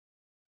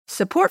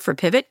Support for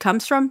Pivot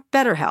comes from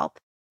BetterHelp.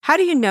 How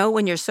do you know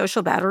when your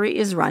social battery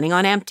is running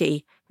on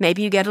empty?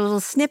 Maybe you get a little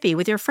snippy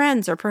with your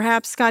friends or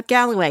perhaps Scott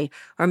Galloway,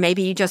 or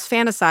maybe you just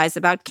fantasize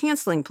about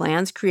canceling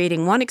plans,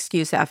 creating one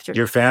excuse after...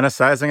 You're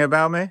fantasizing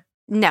about me?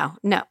 No,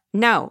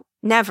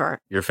 never.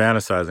 You're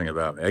fantasizing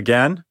about me.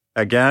 Again?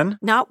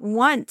 Not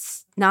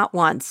once.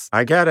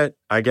 I get it.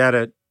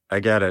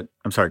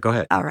 I'm sorry, go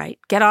ahead. All right,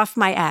 get off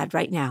my ad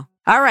right now.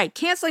 All right,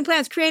 canceling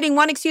plans, creating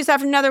one excuse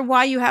after another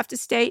why you have to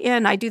stay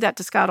in. I do that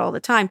to Scott all the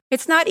time.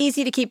 It's not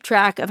easy to keep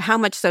track of how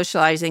much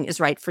socializing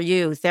is right for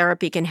you.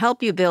 Therapy can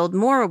help you build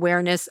more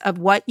awareness of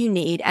what you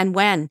need and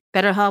when.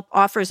 BetterHelp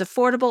offers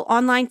affordable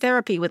online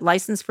therapy with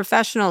licensed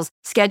professionals.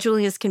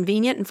 Scheduling is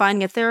convenient and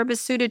finding a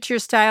therapist suited to your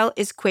style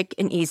is quick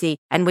and easy.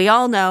 And we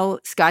all know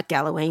Scott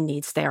Galloway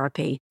needs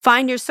therapy.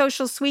 Find your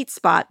social sweet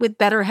spot with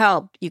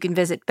BetterHelp. You can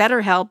visit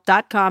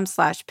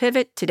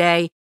betterhelp.com/pivot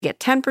today. Get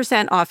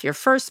 10% off your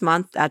first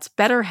month. That's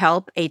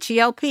BetterHelp,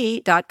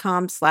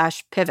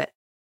 HELP.com/pivot.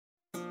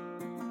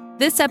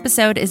 This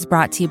episode is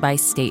brought to you by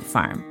State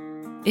Farm.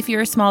 If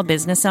you're a small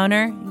business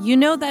owner, you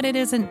know that it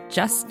isn't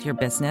just your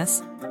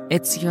business,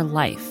 it's your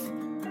life.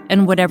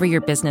 And whatever your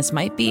business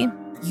might be,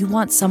 you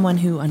want someone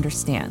who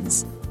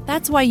understands.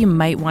 That's why you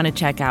might want to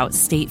check out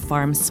State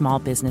Farm Small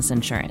Business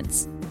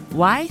Insurance.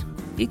 Why?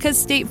 Because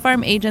State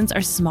Farm agents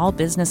are small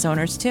business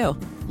owners too,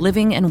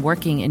 living and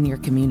working in your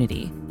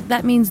community.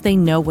 That means they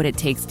know what it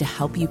takes to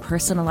help you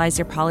personalize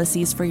your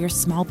policies for your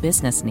small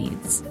business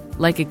needs.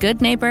 Like a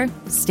good neighbor,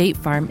 State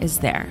Farm is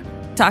there.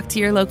 Talk to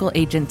your local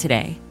agent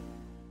today.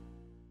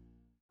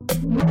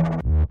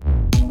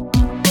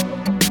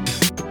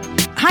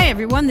 Hi,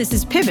 everyone. This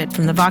is Pivot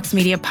from the Vox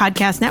Media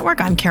Podcast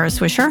Network. I'm Kara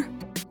Swisher.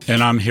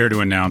 And I'm here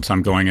to announce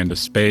I'm going into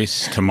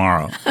space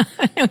tomorrow.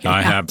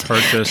 I have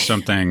purchased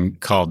something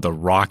called the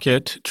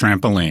Rocket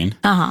Trampoline.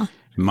 Uh-huh.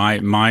 My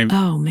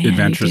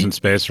adventures in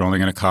space are only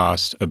going to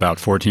cost about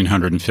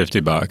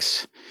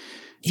 $1,450.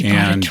 You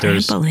bought a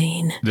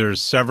trampoline. There's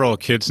several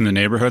kids in the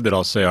neighborhood that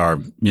I'll say are,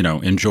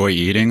 enjoy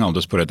eating. I'll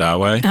just put it that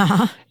way.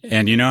 Uh-huh.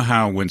 And you know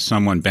how when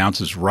someone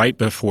bounces right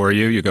before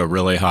you, you go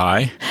really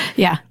high?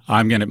 Yeah.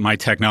 My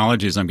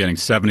technology is I'm getting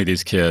 70 of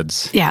these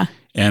kids. Yeah.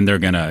 And they're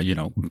going to,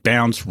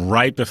 bounce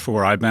right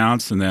before I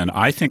bounce. And then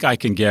I think I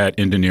can get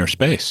into near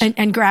space.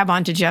 And grab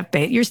onto Jeff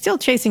Bezos. You're still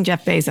chasing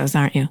Jeff Bezos,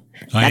 aren't you?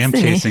 I am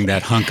chasing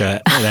that hunk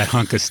of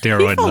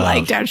steroid People love.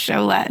 liked our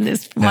show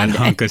this one That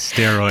hunk of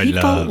steroid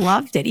love. People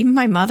loved it. Even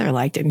my mother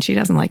liked it, and she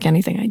doesn't like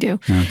anything I do.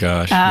 Oh,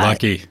 gosh.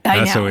 Lucky.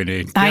 That's what we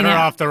need. Get her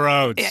off the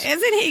roads.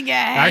 Isn't he gay?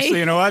 Actually,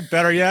 you know what?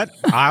 Better yet,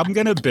 I'm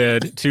going to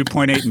bid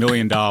 $2.8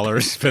 million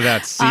for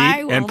that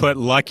seat and put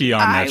Lucky on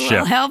that ship.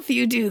 I will help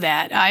you do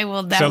that. I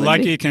will. So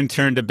Lucky can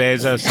turn to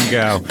Bezos and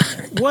go,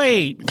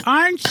 wait,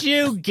 aren't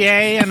you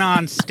gay and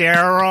on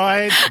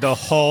steroids? The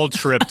whole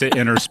trip to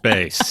inner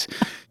space.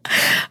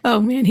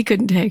 Oh, man, he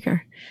couldn't take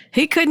her.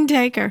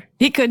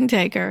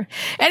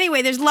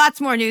 Anyway, there's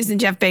lots more news than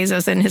Jeff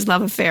Bezos and his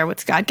love affair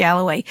with Scott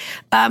Galloway.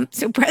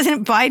 So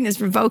President Biden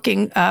is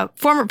revoking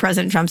former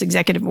President Trump's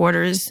executive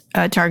orders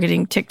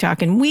targeting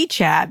TikTok and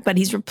WeChat, but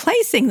he's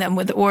replacing them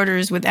with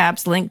orders with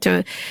apps linked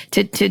to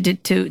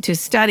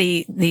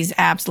study these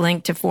apps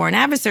linked to foreign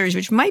adversaries,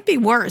 which might be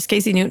worse,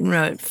 Casey Newton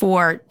wrote,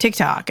 for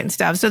TikTok and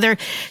stuff. So they're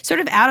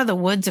sort of out of the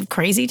woods of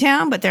crazy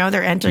town, but now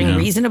they're entering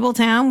reasonable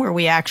town where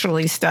we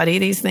actually study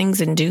these things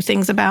and do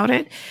things about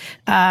it.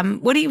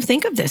 What do you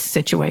think of this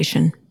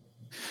situation?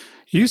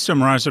 You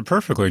summarized it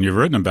perfectly, and you've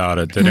written about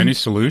it, that any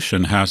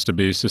solution has to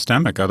be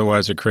systemic.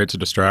 Otherwise, it creates a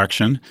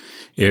distraction.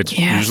 It's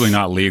usually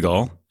not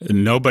legal.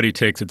 Nobody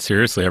takes it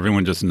seriously.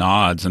 Everyone just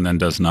nods and then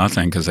does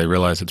nothing because they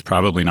realize it's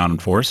probably not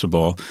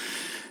enforceable.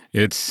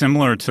 It's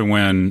similar to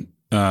when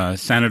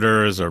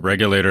senators or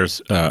regulators,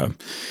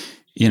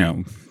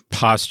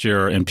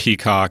 posture and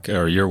peacock,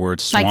 or your word,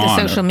 swan. Like the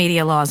social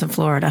media laws of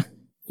Florida.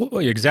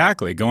 Well,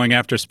 exactly. Going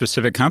after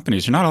specific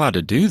companies, you're not allowed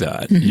to do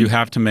that. Mm-hmm.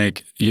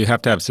 You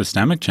have to have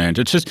systemic change.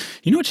 It's just,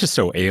 it's just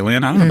so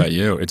alien. I don't know about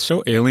you. It's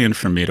so alien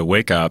for me to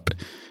wake up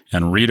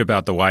and read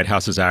about the White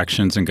House's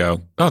actions and go,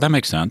 oh, that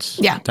makes sense.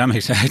 Yeah. That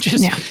makes sense.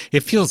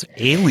 It feels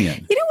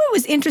alien. You know what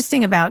was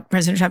interesting about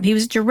President Trump? He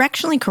was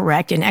directionally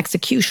correct and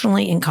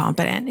executionally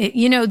incompetent.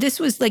 This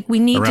was like, we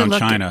need to look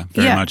around China,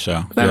 very much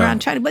so.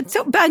 Around China. But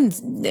so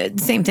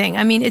Biden's same thing.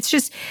 I mean, it's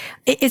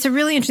a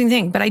really interesting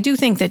thing. But I do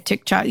think that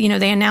TikTok,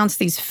 they announced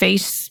these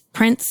face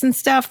prints and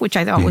stuff, which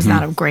I thought was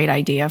not a great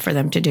idea for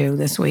them to do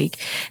this week.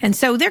 And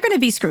so they're going to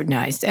be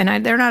scrutinized,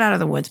 and they're not out of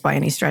the woods by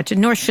any stretch,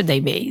 and nor should they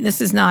be. This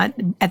is not,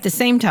 at the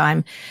same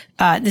time,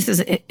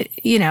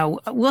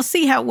 we'll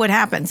see what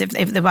happens if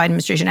the Biden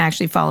administration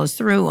actually follows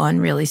through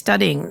on really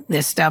studying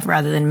this stuff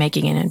rather than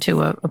making it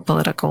into a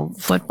political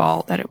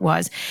football that it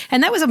was.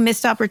 And that was a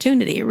missed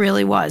opportunity. It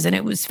really was. And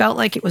it felt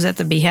like it was at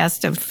the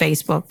behest of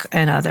Facebook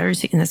and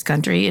others in this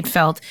country. It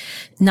felt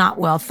not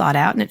well thought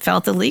out, and it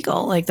felt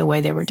illegal, like the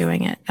way they were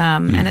doing it.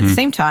 And at the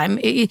same time,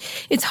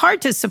 it's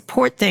hard to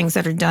support things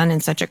that are done in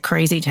such a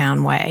crazy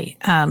town way.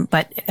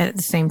 But at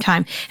the same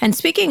time, and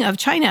speaking of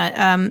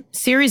China,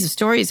 series of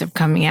stories have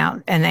coming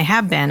out, and they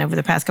have been over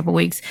the past couple of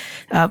weeks,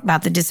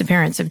 about the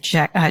disappearance of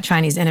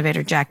Chinese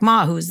innovator Jack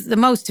Ma, who's the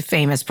most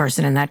famous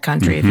person in that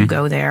country. If you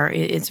go there,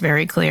 it's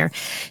very clear.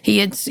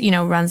 He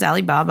runs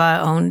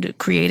Alibaba,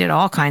 created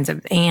all kinds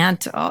of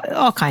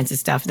all kinds of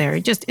stuff there.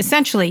 Just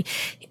essentially,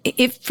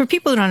 for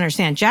people who don't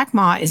understand, Jack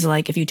Ma is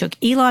like if you took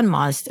Elon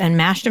Musk and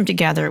mashed him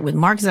together with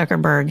Mark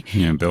Zuckerberg,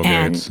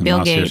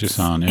 Bill Gates,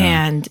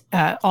 and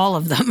all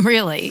of them,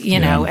 really,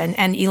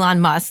 and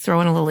Elon Musk,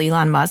 throw in a little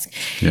Elon Musk.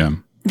 Yeah.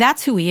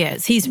 That's who he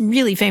is. He's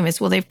really famous.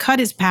 Well, they've cut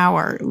his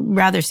power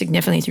rather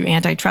significantly through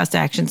antitrust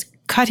actions,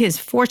 cut his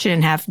fortune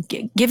in half,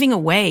 giving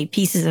away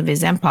pieces of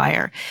his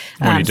empire.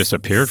 Well, he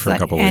disappeared for a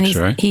couple of weeks,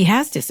 right? He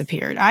has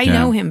disappeared. I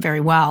know him very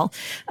well.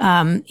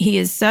 He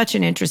is such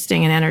an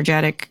interesting and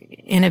energetic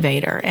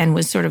innovator and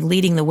was sort of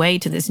leading the way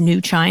to this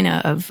new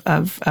China of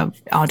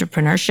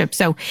entrepreneurship.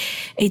 So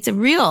it's a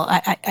real,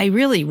 I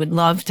really would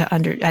love to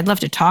I'd love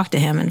to talk to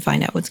him and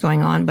find out what's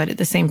going on. But at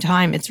the same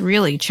time, it's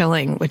really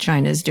chilling what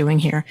China is doing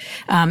here.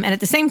 And at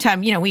the same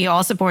time, we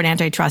all support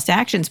antitrust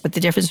actions, but the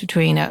difference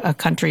between a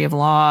country of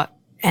law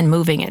and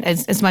moving it,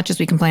 as much as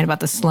we complain about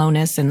the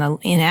slowness and the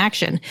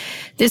inaction,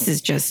 this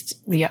is just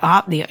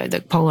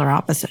the polar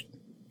opposite.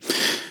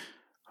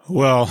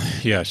 Well,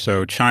 yeah.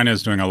 So China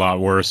is doing a lot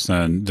worse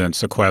than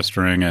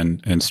sequestering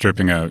and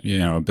stripping a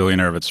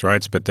billionaire of its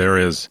rights. But there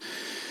is,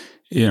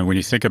 when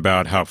you think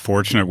about how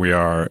fortunate we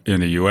are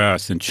in the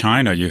U.S. in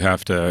China, you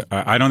have to.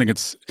 I don't think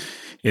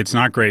it's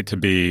not great to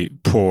be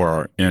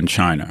poor in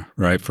China,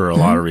 right? For a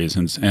lot of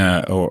reasons,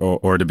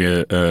 or to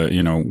be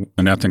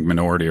an ethnic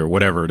minority or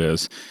whatever it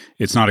is.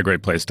 It's not a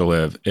great place to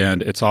live,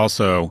 and it's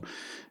also,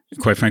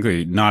 quite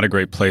frankly, not a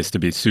great place to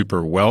be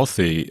super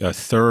wealthy. A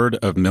third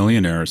of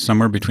millionaires,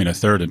 somewhere between a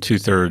third and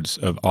 2/3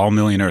 of all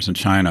millionaires in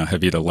China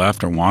have either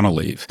left or want to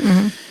leave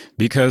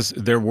because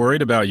they're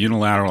worried about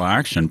unilateral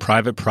action,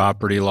 private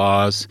property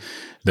laws,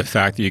 the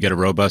fact that you get a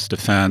robust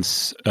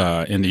defense.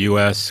 In the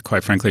U.S.,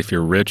 quite frankly, if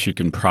you're rich, you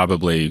can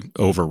probably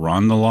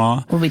overrun the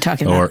law. We'll be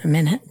talking about it in a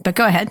minute, but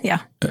go ahead. Yeah.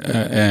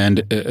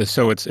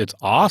 So it's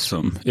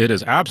awesome. It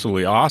is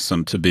absolutely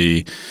awesome to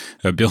be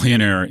a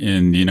billionaire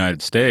in the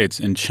United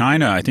States. In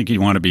China, I think you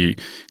want to be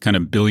kind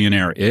of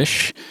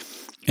billionaire-ish.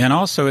 And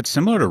also, it's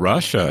similar to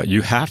Russia.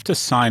 You have to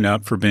sign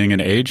up for being an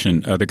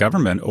agent of the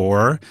government,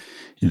 or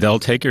they'll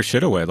take your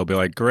shit away. They'll be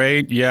like,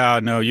 great, yeah,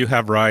 no, you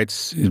have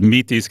rights.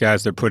 Meet these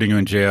guys. They're putting you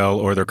in jail,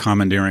 or they're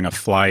commandeering a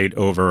flight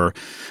over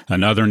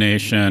another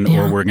nation,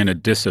 or we're going to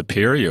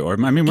disappear you. Or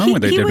remember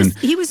when they did?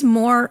 He was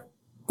more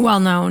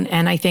well-known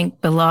and I think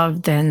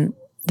beloved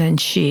than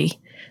Xi.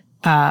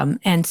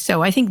 And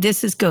so I think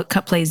this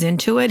plays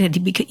into it.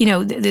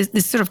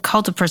 This sort of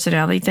cult of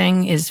personality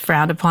thing is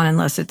frowned upon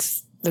unless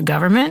it's the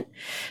government.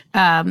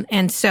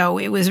 And so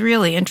it was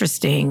really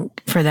interesting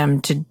for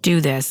them to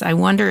do this. I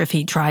wonder if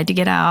he tried to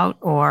get out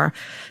or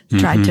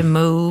tried to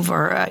move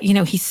or,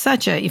 he's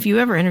such if you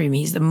ever interview me,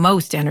 he's the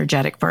most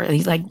energetic person.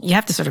 He's like, you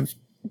have to sort of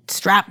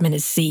strap him in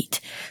his seat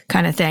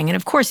kind of thing. And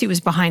of course, he was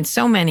behind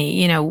so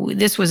many,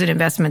 this was an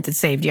investment that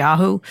saved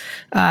Yahoo.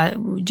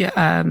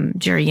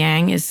 Jerry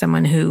Yang is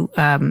someone who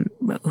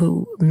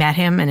met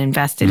him and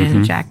invested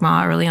in Jack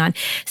Ma early on.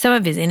 Some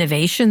of his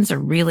innovations are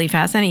really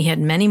fascinating. He had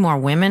many more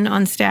women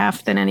on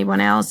staff than anyone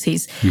else.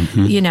 He's,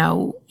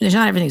 there's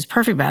not everything's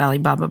perfect about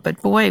Alibaba,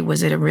 but boy,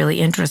 was it a really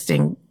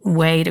interesting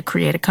way to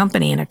create a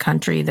company in a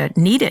country that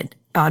needed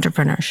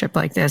entrepreneurship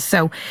like this.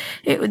 So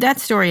that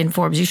story in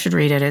Forbes, you should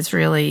read it. It's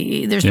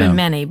really, there's been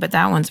many, but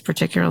that one's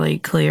particularly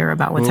clear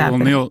about what's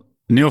happening. Well,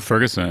 Neil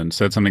Ferguson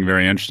said something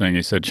very interesting.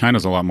 He said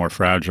China's a lot more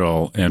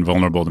fragile and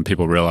vulnerable than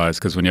people realize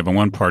because when you have a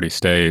one-party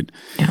state,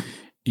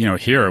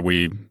 here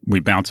we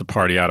bounce a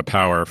party out of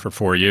power for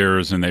 4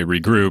 years and they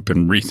regroup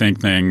and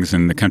rethink things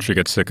and the country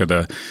gets sick of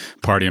the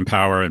party in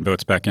power and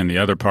votes back in the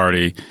other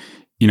party.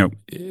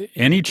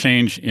 Any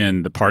change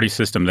in the party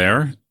system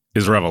there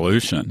is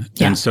revolution.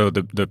 Yeah. And so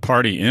the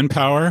party in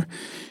power,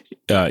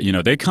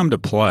 they come to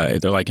play.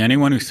 They're like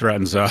anyone who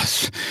threatens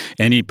us,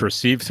 any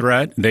perceived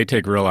threat, they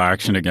take real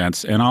action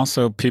against. And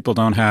also people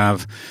don't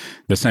have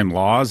the same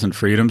laws and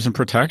freedoms and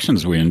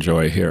protections we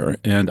enjoy here.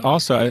 And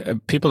also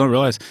people don't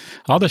realize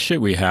all the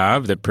shit we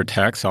have that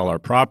protects all our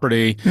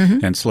property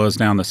and slows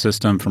down the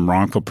system from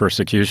wrongful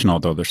persecution,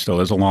 although there still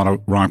is a lot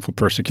of wrongful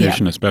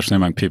persecution, especially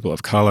among people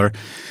of color.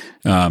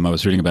 I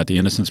was reading about the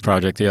Innocence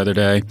Project the other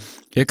day.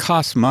 It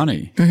costs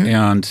money,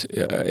 and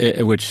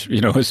which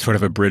is sort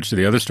of a bridge to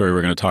the other story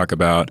we're going to talk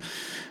about.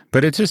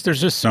 But there's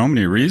just so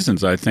many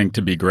reasons, I think,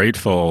 to be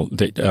grateful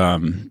that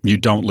you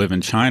don't live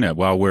in China.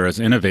 While we're as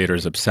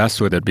innovators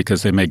obsessed with it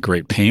because they make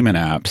great payment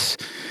apps,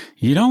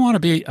 You don't want to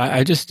be,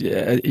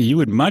 you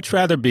would much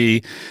rather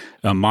be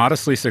a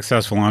modestly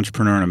successful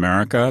entrepreneur in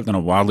America than a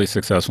wildly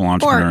successful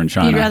entrepreneur in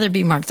China. You'd rather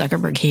be Mark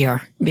Zuckerberg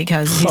here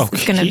because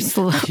he's going to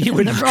slow.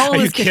 Are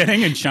you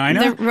kidding? In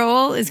China? The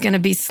role is going to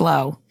be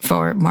slow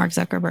for Mark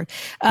Zuckerberg.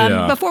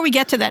 Before we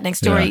get to that next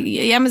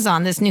story,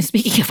 Amazon,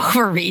 speaking of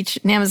overreach,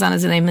 Amazon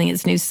is enabling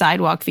its new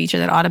Sidewalk feature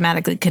that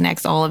automatically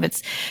connects all of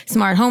its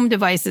smart home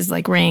devices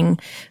like Ring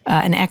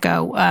and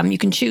Echo. You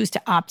can choose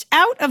to opt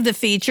out of the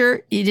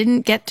feature. You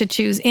didn't get to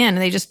choose in.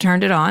 They just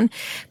turned it on.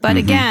 But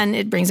again,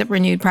 it brings up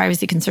renewed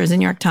privacy concerns. The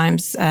New York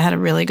Times had a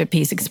really good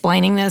piece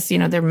explaining this.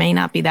 There may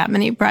not be that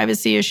many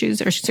privacy issues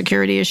or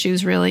security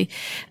issues, really.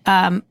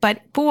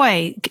 But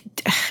boy,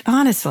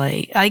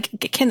 honestly, I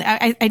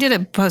did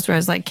a post where I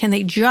was like, can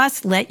they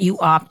just let you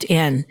opt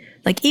in?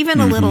 Like even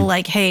a little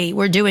like, hey,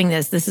 we're doing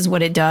this. This is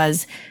what it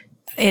does.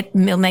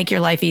 It'll make your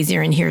life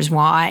easier. And here's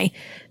why.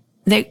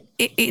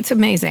 It's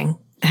amazing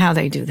how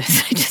they do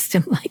this. I just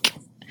am like,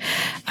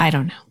 I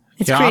don't know.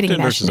 It's creating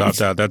opt-in versus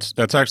opt-out.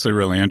 That's actually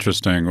really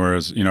interesting.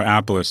 Whereas,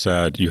 Apple has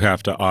said you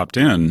have to opt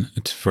in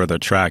for the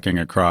tracking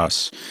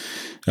across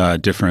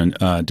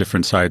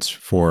different sites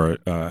for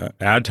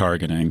ad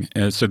targeting.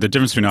 And so the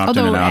difference between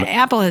opt-in and out.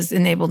 Apple has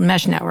enabled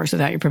mesh networks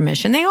without your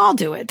permission. They all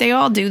do it. They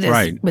all do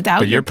this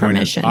without your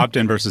permission. But your point is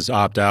opt-in versus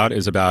opt-out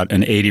is about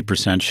an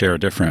 80% share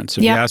difference.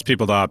 If you ask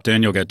people to opt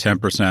in, you'll get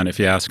 10%. If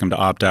you ask them to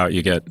opt out,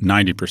 you get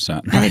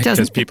 90%. Right?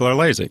 Because people are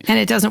lazy. And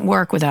it doesn't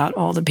work without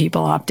all the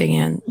people opting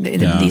in,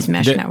 these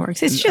mesh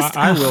networks. It's just...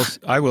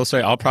 I will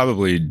say I'll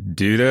probably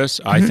do this.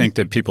 I think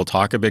that people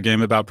talk a big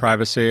game about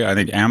privacy. I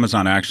think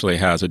Amazon actually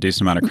has a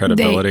decent amount of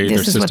credibility.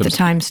 This is what the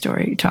Times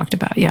story you talked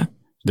about,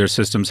 Their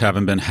systems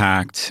haven't been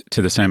hacked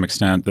to the same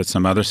extent that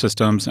some other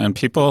systems. And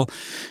people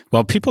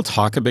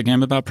talk a big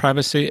game about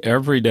privacy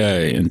every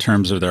day in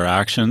terms of their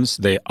actions.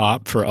 They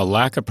opt for a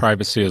lack of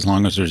privacy as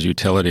long as there's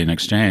utility in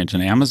exchange.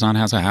 And Amazon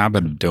has a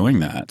habit of doing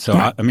that.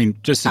 So,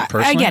 just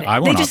personally, I get it. I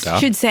won't They opt out.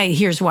 just should say,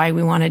 here's why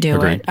we want to do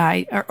Agreed.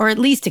 it. Or at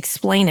least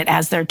explain it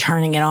as they're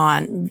turning it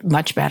on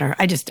much better.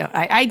 I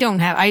don't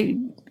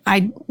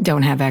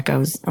have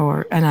Echoes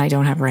and I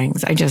don't have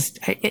Rings.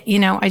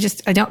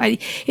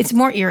 It's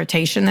more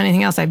irritation than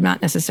anything else. I'm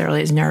not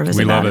necessarily as nervous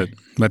about it. We love it.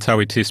 That's how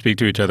we speak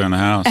to each other in the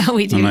house. Oh,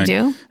 we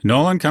do,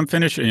 Nolan, come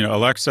finish.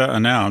 Alexa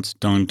announced,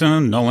 dun,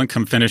 dun, Nolan,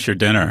 come finish your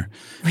dinner.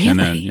 Really? And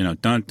then,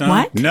 dun, dun.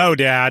 What? No,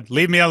 Dad,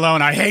 leave me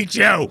alone. I hate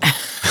you.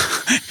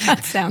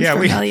 That sounds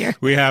familiar.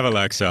 We have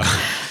Alexa.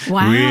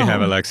 Wow. We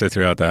have Alexa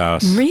throughout the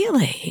house.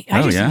 Really?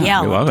 I just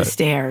yell up the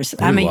stairs.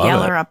 I'm a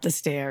yeller up the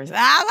stairs. Like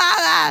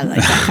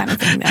that kind of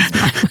thing. That's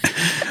my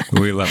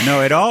We love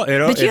it all.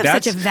 But you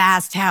have such a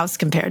vast house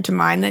compared to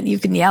mine that you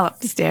can yell up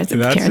the stairs.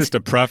 That's just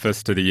a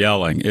preface to the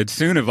yelling. It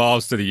soon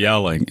evolves to the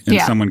yelling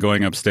and someone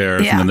going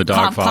upstairs and then the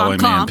dog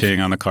following me and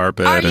peeing on the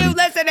carpet. Are you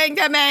listening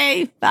to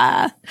me?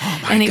 God.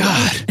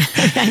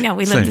 I know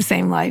we live the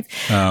same life.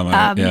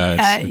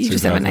 You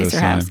just have a nicer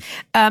house.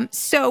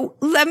 So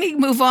let me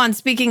move on.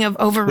 Speaking of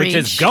overreach. Which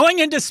is going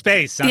into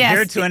space. I'm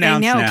here to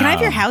announce now. Can I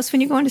have your house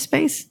when you go into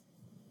space?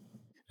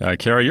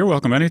 Kara, you're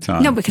welcome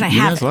anytime. No, but can I have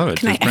it? You guys love it.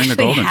 Just bring the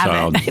golden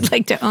child. I'd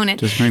like to own it.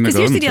 Just bring the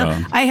golden child. Here's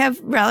the deal. I have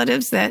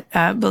relatives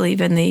that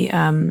believe in the,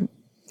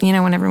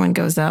 when everyone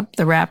goes up,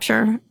 the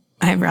rapture.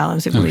 I have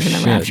relatives who believe in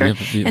the rapture.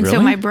 And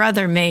so my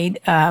brother made,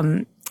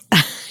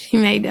 he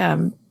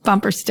made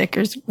bumper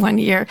stickers one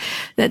year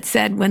that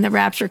said, when the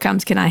rapture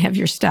comes, can I have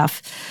your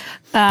stuff?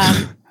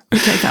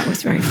 Which I thought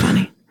was very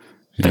funny.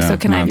 So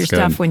can I have your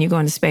stuff when you go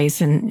into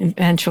space and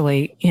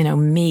eventually,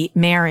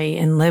 marry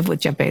and live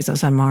with Jeff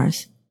Bezos on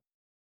Mars?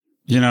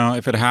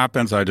 If it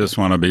happens, I just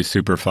want to be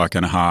super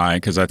fucking high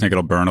because I think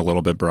it'll burn a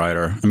little bit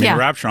brighter. I mean, the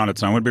rapture on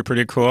its own would be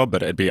pretty cool,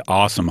 but it'd be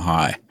awesome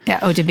high. Yeah.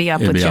 Oh, to be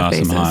up with Jeff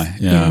Bezos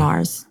in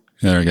Mars.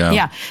 There you go.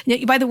 Yeah.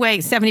 By the way,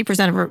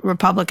 70% of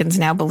Republicans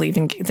now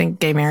think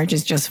gay marriage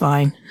is just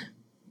fine.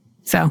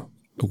 So.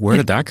 Where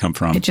did that come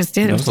from? It just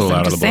did. That was a little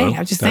out of the blue.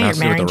 I'm just saying, you're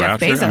marrying Jeff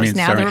Bezos.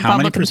 Now the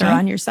Republicans are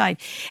on your side.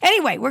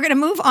 Anyway, we're going to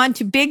move on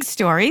to big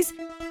stories.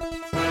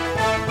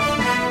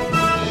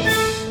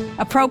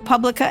 A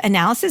ProPublica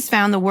analysis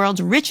found the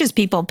world's richest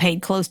people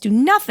paid close to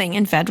nothing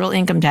in federal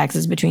income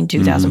taxes between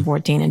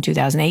 2014 and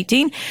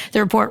 2018.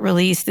 The report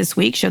released this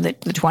week showed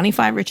that the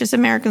 25 richest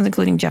Americans,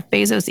 including Jeff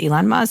Bezos,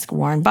 Elon Musk,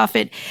 Warren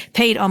Buffett,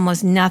 paid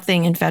almost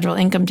nothing in federal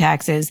income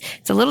taxes.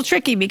 It's a little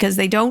tricky because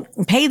they don't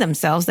pay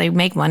themselves. They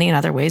make money in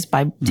other ways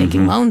by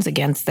taking loans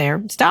against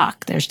their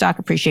stock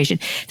appreciation.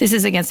 This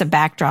is against a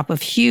backdrop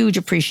of huge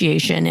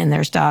appreciation in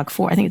their stock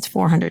I think it's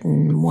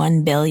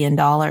 $401 billion.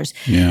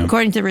 Yeah.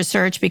 According to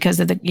research,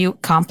 because of the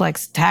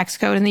complex tax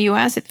code in the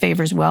U.S., it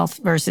favors wealth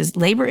versus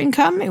labor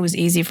income. It was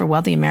easy for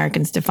wealthy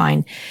Americans to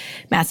find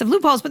massive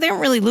loopholes, but they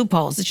aren't really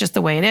loopholes. It's just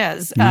the way it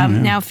is.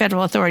 Now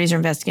federal authorities are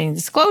investigating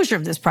disclosure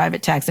of this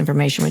private tax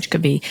information, which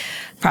could be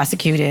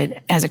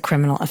prosecuted as a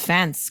criminal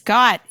offense.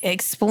 Scott,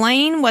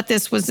 explain what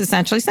this was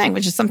essentially saying,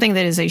 which is something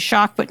that is a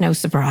shock but no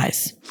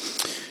surprise.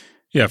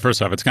 Yeah,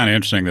 first off, it's kind of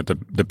interesting that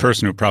the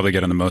person who probably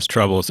get in the most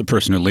trouble is the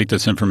person who leaked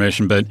this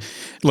information. But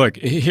look,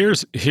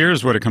 here's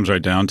what it comes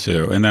right down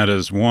to, and that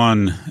is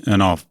one.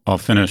 And I'll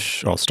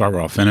start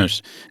where I'll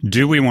finish.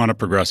 Do we want a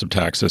progressive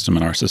tax system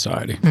in our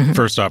society? Mm-hmm.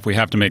 First off, we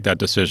have to make that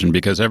decision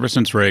because ever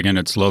since Reagan,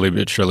 it's slowly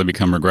but surely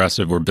become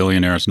regressive, where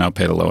billionaires now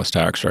pay the lowest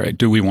tax rate.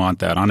 Do we want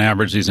that? On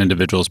average, these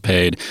individuals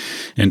paid,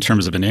 in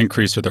terms of an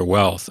increase of their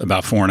wealth,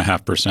 about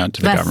 4.5%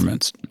 to the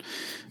governments.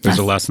 There's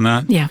a less than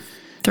that? Yeah.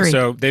 3.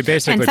 So they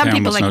basically and some pay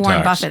people almost like no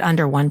Warren tax. Buffett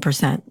under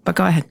 1%. But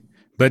go ahead.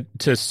 But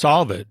to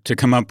solve it, to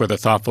come up with a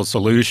thoughtful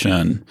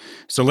solution,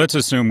 so let's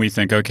assume we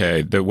think,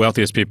 okay, the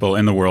wealthiest people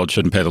in the world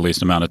shouldn't pay the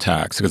least amount of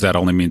tax because that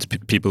only means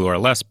people who are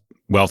less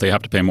wealthy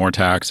have to pay more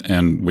tax,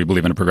 and we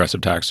believe in a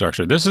progressive tax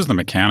structure. This is the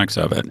mechanics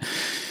of it.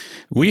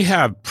 We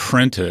have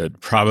printed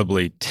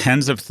probably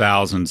tens of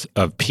thousands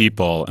of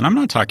people, and I'm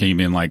not talking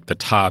even like the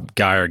top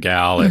guy or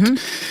gal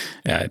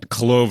at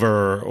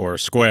Clover or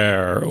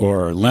Square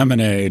or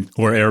Lemonade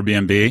or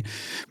Airbnb,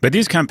 but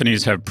these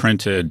companies have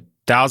printed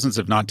thousands,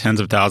 if not tens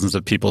of thousands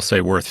of people,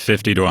 say worth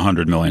 $50 to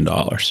 $100 million.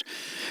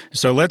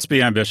 So let's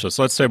be ambitious.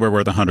 Let's say we're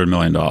worth $100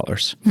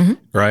 million,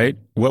 right?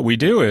 What we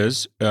do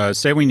is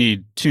say we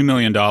need $2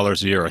 million a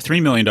year or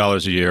 $3 million a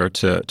year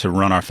to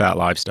run our fat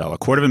lifestyle.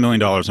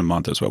 $250,000 a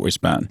month is what we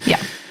spend.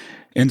 Yeah.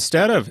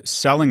 Instead of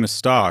selling the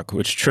stock,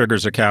 which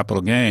triggers a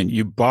capital gain,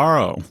 you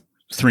borrow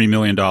 $3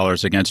 million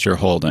against your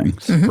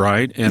holdings,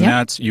 right? And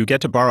that's, you get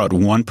to borrow at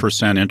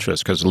 1%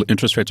 interest because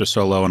interest rates are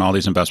so low and all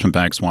these investment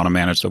banks want to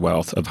manage the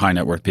wealth of high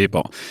net worth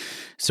people.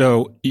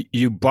 So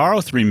you borrow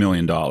 $3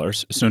 million.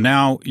 So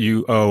now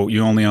you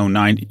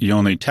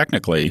only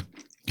technically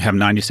have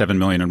 $97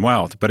 million in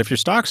wealth. But if your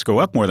stocks go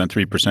up more than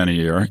 3% a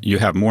year, you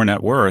have more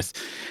net worth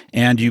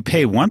and you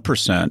pay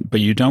 1%, but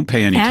you don't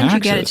pay any taxes.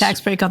 And you get a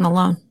tax break on the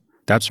loan.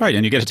 That's right.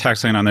 And you get a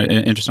tax lien on the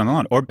interest on the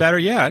loan. Or better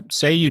yet,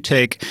 say you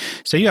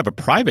have a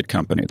private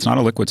company. It's not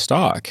a liquid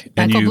stock.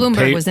 Michael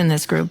Bloomberg was in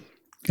this group.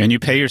 And you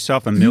pay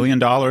yourself $1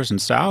 million in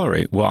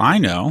salary. Well, I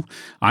know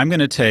I'm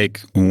going to take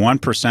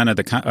 1% of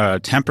the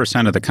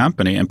 10% of the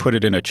company and put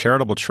it in a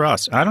charitable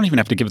trust. I don't even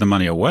have to give the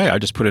money away. I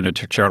just put it in a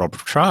charitable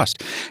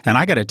trust, and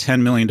I get a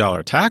 $10 million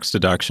tax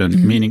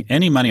deduction, meaning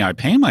any money I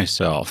pay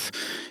myself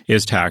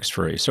is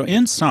tax-free. So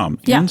in sum,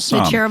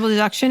 the charitable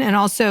deduction, and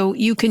also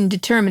you can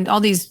determine all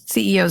these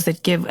CEOs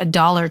that give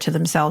 $1 to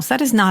themselves. That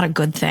is not a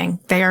good thing.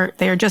 They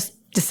are just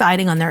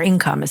deciding on their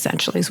income,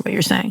 essentially, is what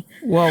you're saying.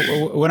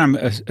 Well, what I'm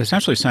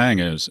essentially saying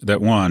is that,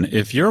 one,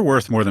 if you're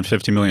worth more than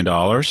 $50 million,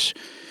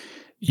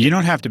 you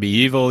don't have to be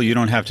evil, you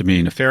don't have to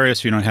be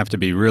nefarious, you don't have to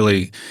be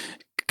really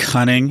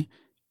cunning.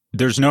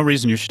 There's no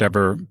reason you should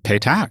ever pay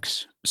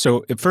tax.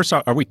 So first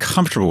off, are we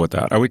comfortable with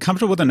that? Are we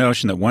comfortable with the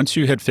notion that once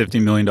you hit $50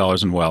 million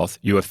in wealth,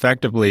 you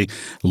effectively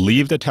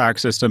leave the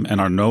tax system and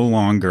are no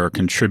longer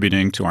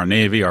contributing to our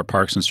Navy, our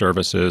parks and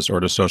services, or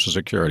to Social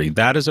Security?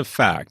 That is a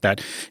fact,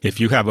 that if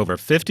you have over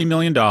 $50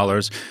 million,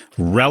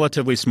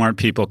 relatively smart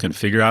people can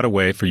figure out a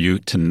way for you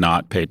to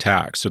not pay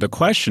tax. So the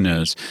question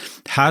is,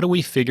 how do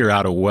we figure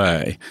out a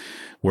way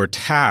where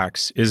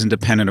tax isn't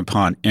dependent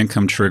upon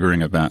income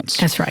triggering events?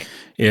 That's right.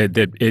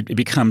 It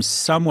becomes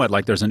somewhat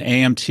like there's an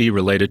AMT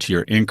related to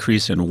your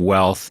increase in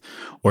wealth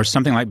or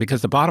something like,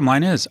 because the bottom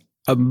line is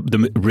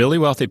the really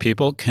wealthy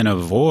people can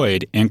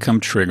avoid income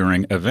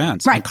triggering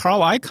events. Right. And Carl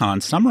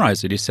Icahn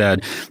summarized it.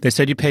 They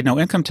said you paid no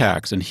income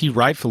tax. And he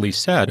rightfully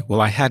said,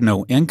 well, I had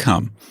no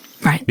income.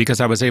 Right. Because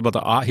he's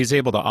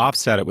able to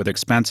offset it with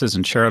expenses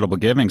and charitable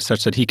giving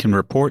such that he can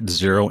report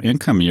zero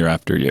income year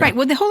after year. Right.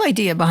 Well, the whole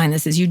idea behind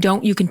this is you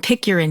can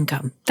pick your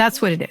income.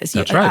 That's what it is.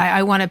 That's right.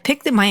 I want to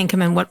pick my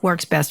income and what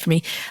works best for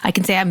me. I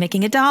can say I'm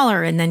making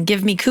 $1 and then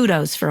give me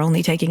kudos for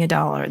only taking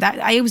 $1.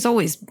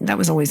 That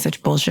was always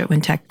such bullshit when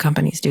tech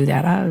companies do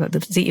that. The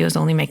CEO is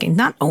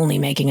not only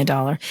making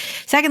 $1.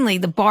 Secondly,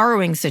 the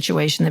borrowing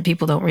situation that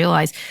people don't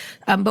realize.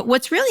 But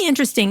what's really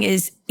interesting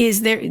is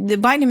the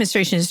Biden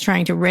administration is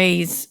trying to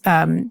raise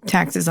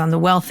taxes on the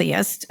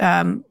wealthiest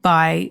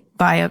by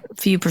a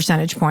few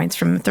percentage points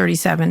from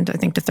 37 to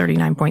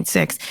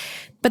 39.6.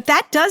 But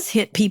that does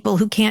hit people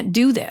who can't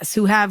do this,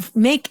 who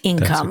make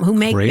income, who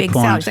make big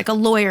salaries. Like a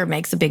lawyer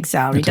makes a big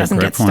salary, doesn't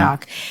get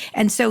stock.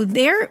 And so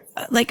they're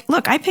like,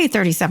 look, I pay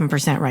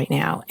 37% right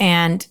now,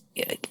 and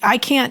I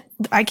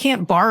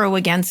can't borrow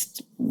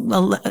against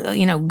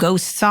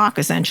ghost stock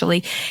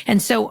essentially.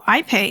 And so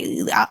I'll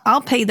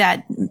pay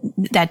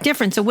that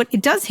difference. So what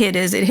it does hit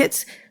is it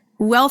hits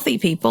wealthy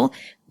people.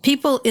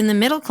 People in the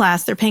middle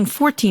class, they're paying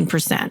 14%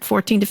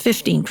 to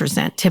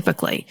 15%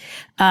 typically.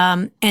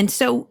 And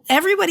so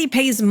everybody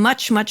pays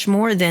much, much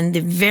more than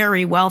the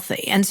very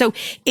wealthy. And so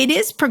it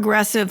is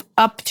progressive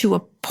up to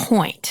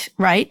point,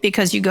 right?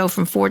 Because you go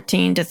from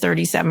 14 to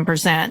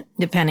 37%,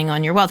 depending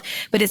on your wealth,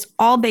 but it's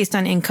all based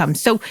on income.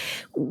 So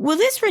will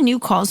this renew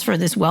calls for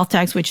this wealth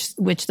tax, which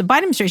the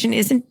Biden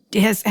administration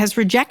has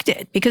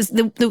rejected, because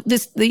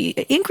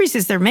the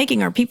increases they're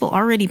making are people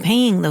already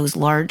paying those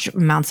large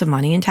amounts of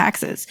money in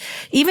taxes.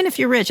 Even if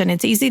you're rich, and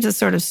it's easy to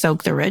sort of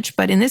soak the rich,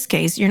 but in this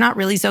case, you're not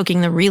really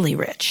soaking the really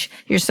rich.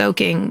 You're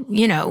soaking,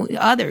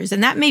 others.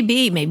 And that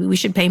maybe we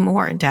should pay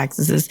more in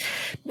taxes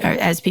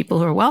as people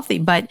who are wealthy.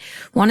 But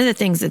one of the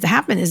things that's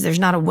happened is there's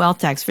not a wealth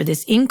tax for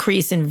this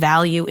increase in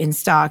value in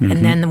stock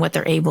and then what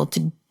they're able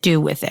to do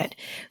with it.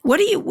 What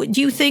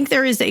do you think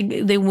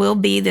there will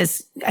be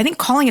this? I think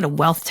calling it a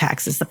wealth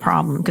tax is the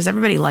problem, because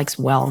everybody likes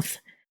wealth.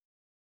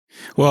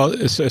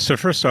 Well, so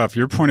first off,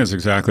 your point is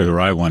exactly the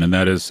right one. And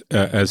that is,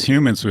 as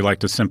humans, we like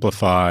to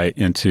simplify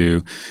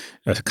into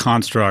a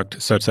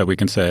construct such that we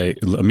can say,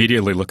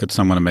 immediately look at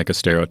someone and make a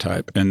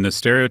stereotype. And the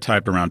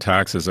stereotype around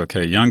taxes,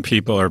 okay, young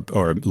people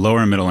or lower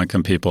and middle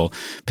income people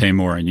pay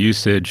more in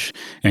usage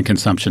and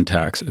consumption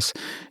taxes.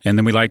 And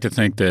then we like to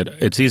think that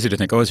it's easy to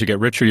think, as you get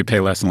richer, you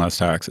pay less and less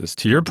taxes.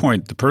 To your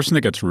point, the person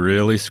that gets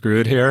really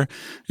screwed here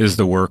is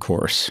the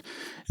workhorse.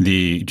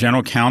 The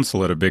general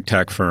counsel at a big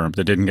tech firm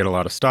that didn't get a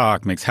lot of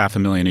stock makes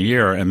 $500,000 a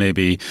year, and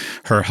maybe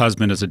her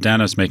husband is a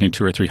dentist making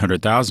 $200,000 or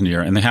 $300,000 a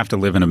year, and they have to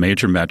live in a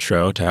major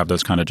metro to have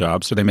those kind of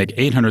jobs. So they make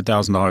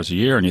 $800,000 a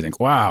year, and you think,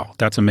 wow,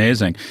 that's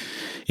amazing.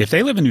 If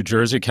they live in New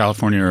Jersey,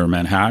 California, or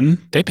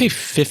Manhattan, they pay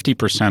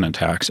 50% in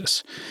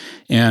taxes.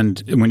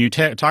 And when you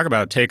talk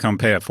about take-home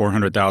pay at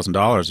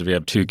 $400,000 if you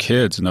have two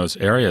kids in those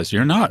areas,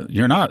 you're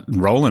not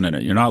rolling in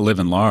it. You're not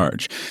living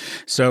large.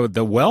 So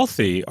the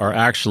wealthy are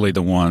actually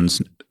the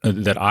ones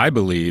that I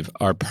believe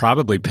are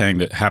probably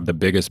have the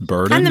biggest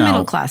burden. And the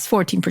middle class,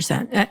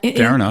 14%.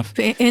 Fair enough.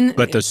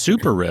 But the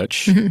super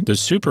rich,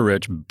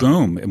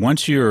 boom.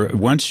 Once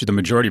the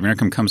majority of your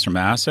income comes from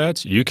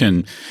assets, you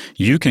can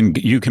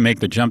make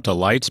the jump to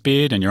light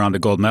speed, and you're on the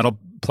gold medal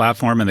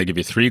platform, and they give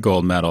you 3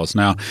 gold medals.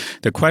 Now,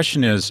 the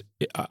question is,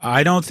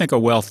 I don't think a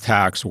wealth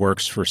tax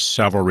works for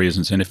several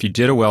reasons. And if you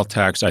did a wealth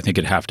tax, I think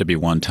it'd have to be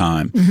one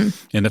time.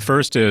 And the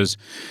first is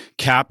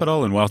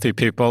capital and wealthy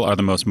people are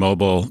the most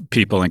mobile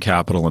people and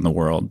capital in the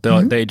world.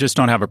 They just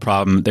don't have a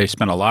problem. They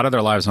spend a lot of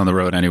their lives on the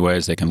road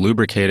anyways. They can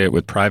lubricate it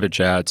with private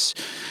jets,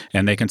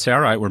 and they can say,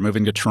 all right, we're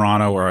moving to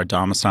Toronto, or our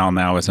domicile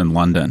now is in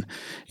London.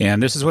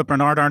 And this is what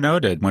Bernard Arnault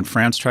did. When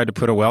France tried to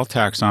put a wealth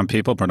tax on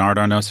people, Bernard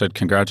Arnault said,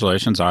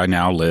 congratulations, I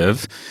now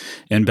live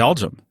in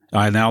Belgium.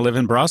 I now live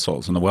in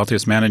Brussels, and the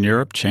wealthiest man in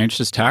Europe changed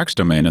his tax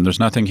domain, and there's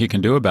nothing he can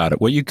do about it.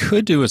 What you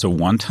could do is a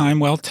one-time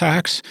wealth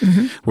tax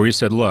where you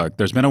said, look,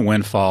 there's been a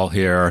windfall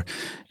here,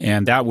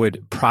 and that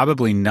would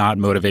probably not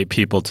motivate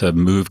people to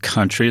move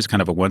countries,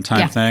 kind of a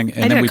one-time thing.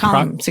 And I did a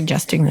column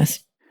suggesting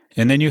this.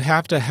 And then you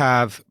have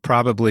to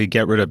probably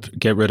get rid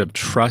of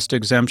trust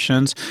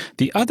exemptions.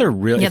 The other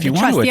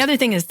the other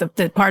thing is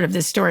the part of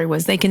this story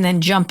was they can then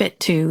jump it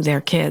to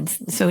their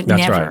kids, so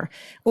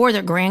or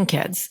their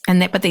grandkids,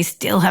 but they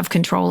still have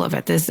control of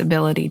it. This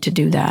ability to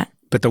do that.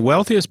 But the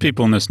wealthiest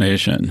people in this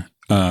nation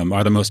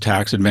are the most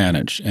tax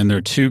advantaged, and there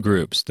are 2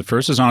 groups. The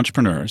first is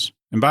entrepreneurs.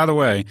 And by the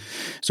way,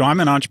 so I'm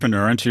an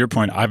entrepreneur, and to your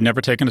point, I've never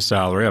taken a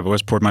salary. I've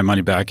always poured my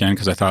money back in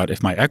because I thought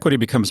if my equity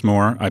becomes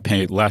more, I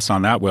pay less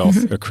on that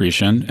wealth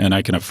accretion, and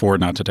I can afford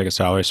not to take a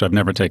salary. So I've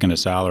never taken a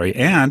salary.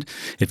 And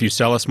if you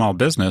sell a small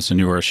business and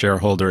you were a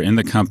shareholder in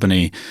the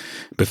company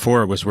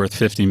before it was worth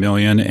 $50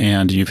 million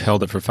and you've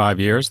held it for 5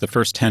 years, the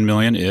first $10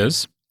 million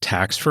is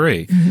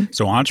tax-free.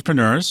 So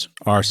entrepreneurs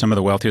are some of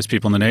the wealthiest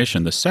people in the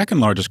nation. The second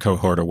largest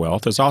cohort of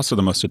wealth is also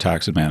the most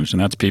tax advantaged, and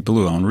that's people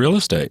who own real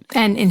estate.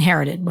 And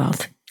inherited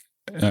wealth.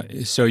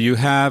 So you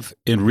have,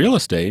 in real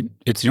estate,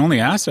 it's the only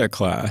asset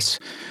class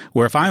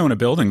where if I own a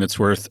building that's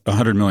worth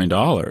 $100 million,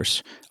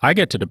 I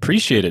get to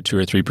depreciate it 2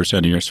 or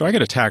 3% a year. So I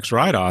get a tax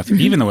write-off,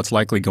 even though it's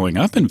likely going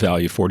up in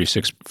value 4 to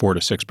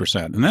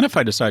 6%. And then if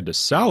I decide to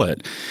sell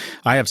it,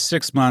 I have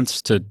 6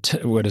 months to,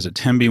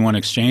 10b1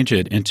 exchange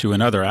it into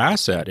another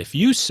asset. If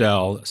you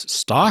sell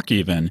stock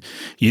even,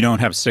 you don't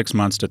have 6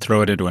 months to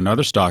throw it into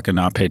another stock and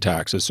not pay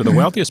taxes. So the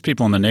wealthiest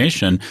people in the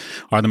nation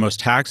are the most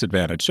tax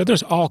advantaged. So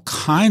there's all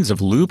kinds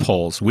of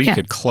loopholes we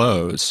could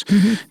close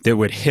that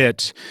would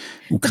hit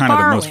kind of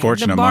the most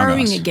fortunate among us. The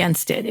borrowing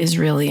against it is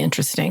really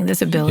interesting,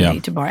 this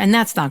ability to borrow. And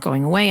that's not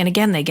going away. And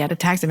again, they get a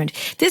tax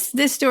advantage.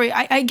 This story,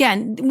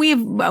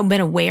 we've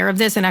been aware of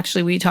this. And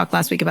actually, we talked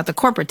last week about the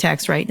corporate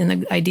tax, right? And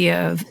the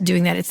idea of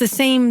doing that. It's the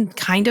same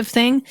kind of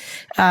thing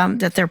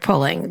that they're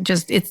pulling.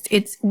 Just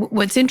it's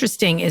what's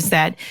interesting is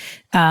that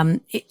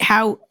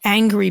how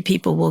angry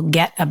people will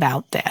get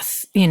about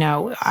this.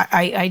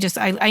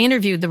 I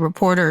interviewed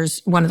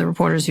one of the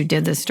reporters who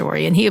did this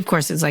story, and he, of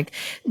course, is like,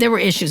 there were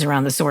issues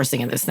around the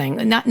sourcing of this thing.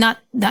 Not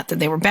that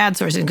they were bad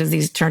sourcing, because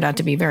these turned out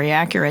to be very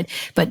accurate,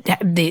 but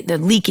the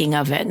leaking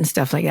of it and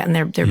stuff like that. And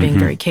they're being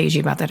very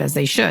cagey about that, as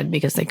they should,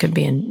 because they could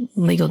be in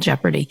legal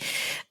jeopardy.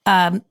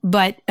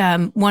 But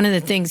one of the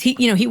things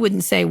he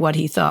wouldn't say what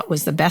he thought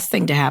was the best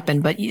thing to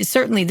happen, but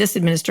certainly this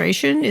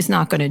administration is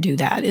not going to do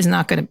that, is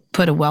not going to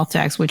put a wealth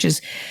tax, which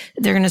is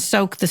they're going to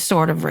soak the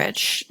sort of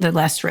rich, the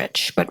less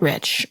rich, but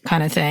rich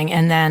kind of thing.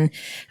 And then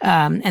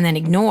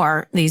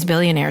ignore these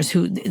billionaires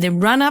who the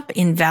run up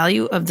in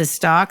value of the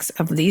stocks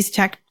of these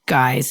tech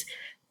guys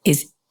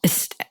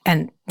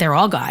and they're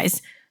all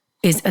guys,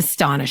 is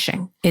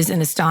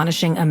an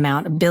astonishing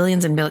amount of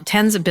billions and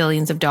tens of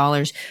billions of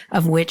dollars,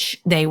 of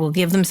which they will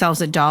give themselves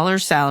a dollar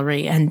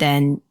salary and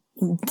then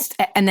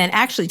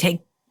actually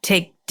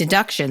take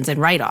deductions and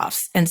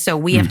write-offs. And so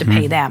we have to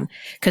pay them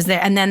because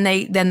then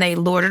they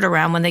lord it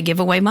around when they give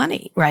away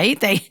money,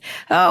 right?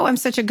 I'm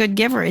such a good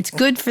giver. It's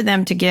good for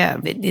them to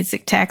give. It's a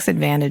tax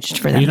advantage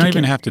for them. You don't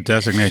even have to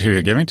designate who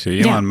you're giving to.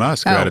 Elon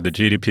Musk added the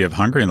GDP of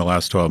Hungary in the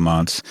last 12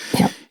 months.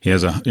 Yep. He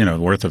has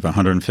worth of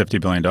 $150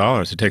 billion.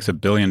 He takes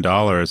 $1 billion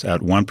at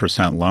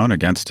 1% loan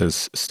against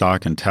his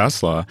stock in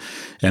Tesla.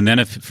 And then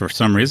if for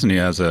some reason he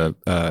has a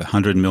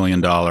 $100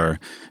 million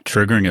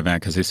triggering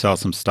event because he sells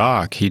some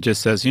stock, he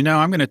just says, I'm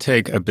going to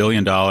take $1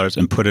 billion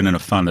and put it in a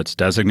fund that's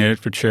designated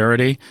for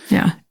charity.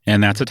 Yeah.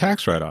 And that's a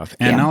tax write-off.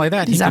 And not only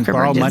that, he can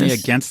borrow money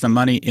against the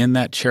money in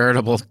that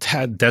charitable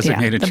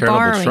designated charitable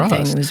trust. The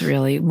borrowing thing was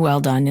really well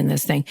done in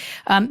this thing.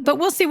 But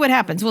we'll see what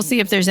happens. We'll see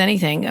if there's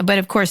anything. But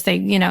of course,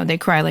 they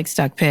cry like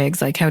stuck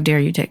pigs, like, how dare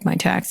you take my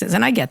taxes?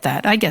 And I get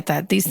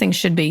that. These things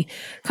should be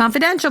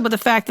confidential, but the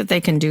fact that they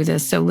can do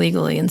this so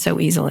legally and so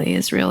easily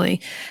is really...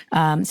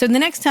 So the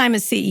next time a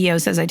CEO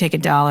says, I take a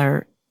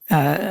dollar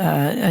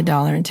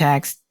in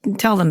tax,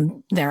 tell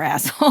them they're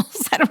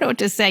assholes. I don't know what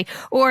to say.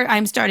 Or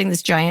I'm starting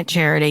this giant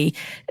charity.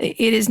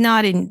 It is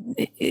not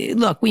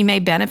look, we may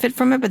benefit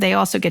from it, but they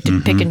also get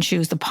to pick and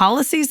choose the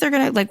policies they're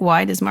going to, like,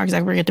 why does Mark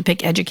Zuckerberg get to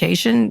pick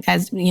education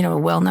as, a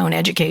well-known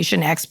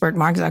education expert,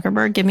 Mark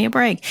Zuckerberg? Give me a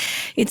break.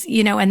 It's,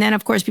 and then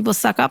of course people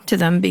suck up to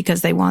them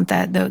because they want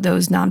that,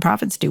 those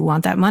nonprofits do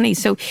want that money.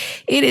 So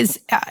it is,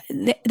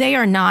 they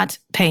are not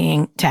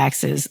paying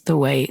taxes the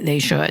way they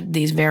should,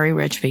 these very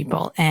rich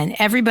people, and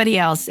everybody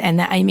else.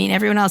 And I mean,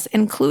 everyone else,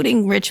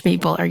 including rich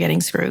people, are getting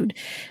screwed.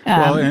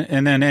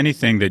 And then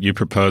anything that you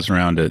propose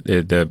around it,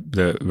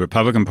 the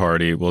Republican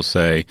Party will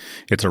say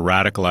it's a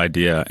radical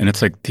idea. And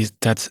it's like,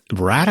 that's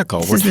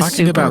radical. We're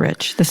talking about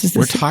rich.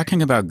 We're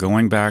talking about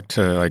going back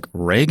to like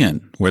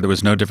Reagan, where there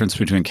was no difference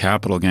between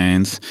capital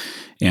gains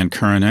and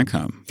current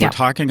income. We're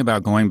talking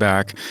about going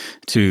back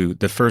to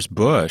the first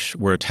Bush,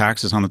 where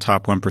taxes on the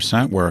top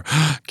 1% were,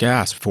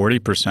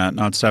 40%,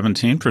 not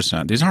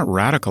 17%. These aren't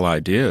radical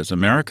ideas.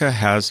 America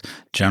has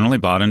generally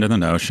bought into the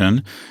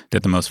notion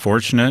that the most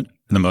fortunate,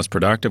 the most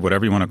productive,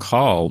 whatever you want to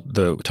call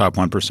the top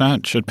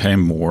 1%, should pay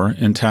more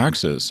in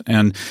taxes.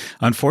 And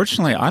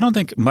unfortunately, I don't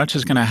think much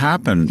is going to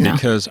happen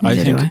because I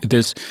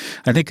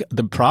think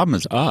the problem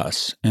is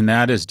us. And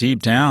that is,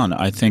 deep down,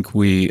 I think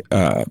we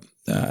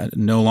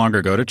no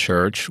longer go to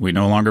church. We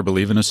no longer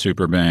believe in a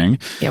super being.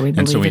 Yeah, we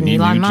believe in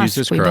Elon Musk.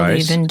 Jesus Christ. We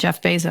believe in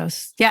Jeff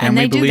Bezos. Yeah, and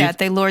they do that.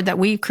 They lord that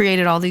we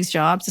created all these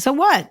jobs. So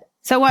what?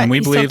 So what?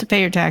 You still have to pay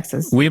your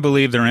taxes. We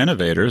believe they're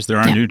innovators. They're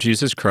our new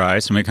Jesus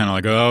Christ. And we kind of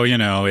like,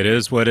 it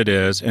is what it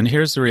is. And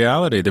here's the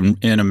reality.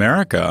 In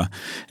America,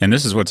 and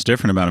this is what's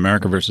different about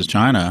America versus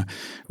China,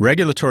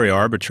 regulatory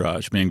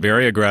arbitrage, being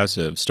very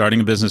aggressive,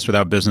 starting a business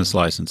without business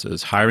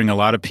licenses, hiring a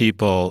lot of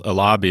people,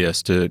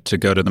 lobbyists to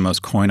go to the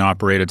most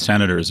coin-operated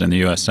senators in the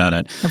U.S.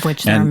 Senate. Of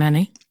which there are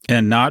many.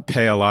 And not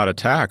pay a lot of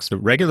tax. The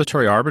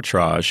regulatory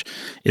arbitrage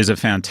is a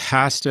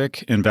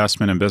fantastic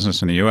investment in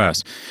business in the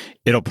U.S.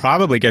 It'll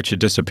probably get you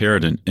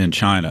disappeared in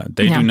China.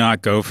 They do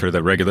not go for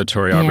the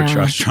regulatory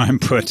arbitrage, try and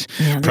put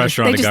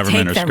pressure on the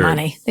government or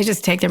money. They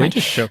just take their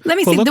money.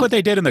 Look what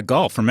they did in the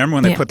Gulf. Remember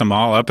when they put them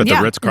all up at the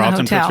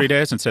Ritz-Carlton for 3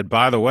 days and said,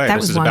 by the way,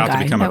 this is about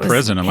to become a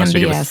prison unless you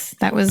give us...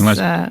 That was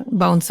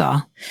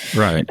Bonesaw.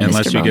 Right.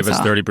 Unless you give us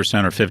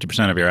 30% or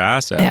 50% of your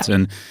assets. Yeah.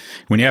 And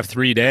when you have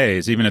 3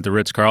 days, even at the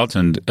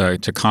Ritz-Carlton,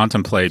 to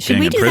contemplate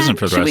being in prison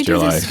for the rest of your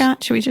life.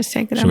 Scott? Should we just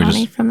take their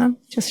money from them?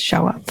 Just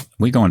show up.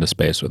 We go into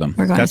space with them.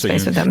 We're going to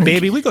space with them.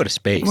 Baby, we go to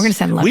space. We're going to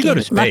send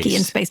Lucky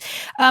in space.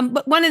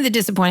 But one of the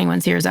disappointing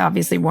ones here is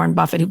obviously Warren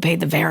Buffett, who paid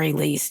the very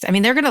least. I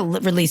mean, they're going to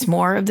release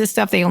more of this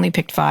stuff. They only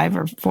picked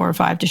 4 or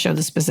 5 to show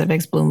the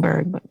specifics,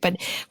 Bloomberg. But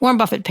Warren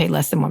Buffett paid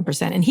less than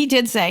 1%. And he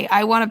did say,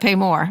 I want to pay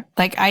more.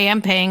 Like, I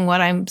am paying what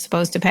I'm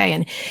supposed to pay.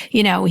 And,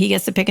 he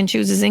gets to pick and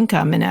choose his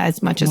income. And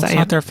as much as I... It's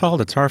not their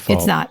fault. It's our fault.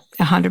 It's not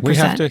 100%.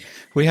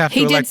 We have to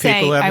He did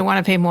say, I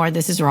want to pay more.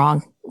 This is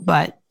wrong.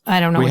 But... I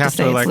don't know what to say. It's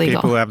legal. We have to elect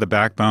people who have the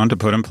backbone to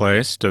put in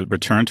place to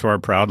return to our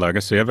proud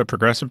legacy of a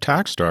progressive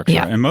tax structure.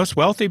 Yeah. And most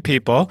wealthy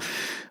people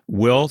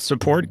will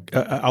support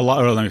a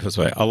lot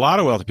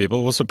of wealthy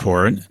people will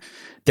support.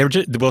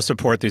 Will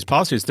support these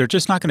policies. They're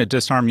just not going to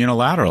disarm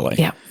unilaterally.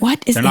 Yeah.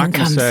 What is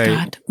income,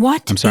 Scott?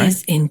 What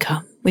is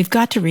income? We've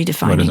got to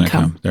redefine what is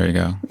income. There you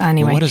go.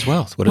 Anyway. Well, what is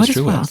wealth? What is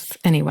true wealth?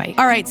 Anyway.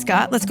 All right,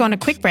 Scott, let's go on a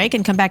quick break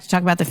and come back to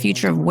talk about the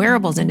future of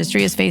wearables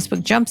industry as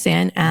Facebook jumps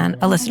in and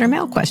a listener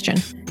mail question.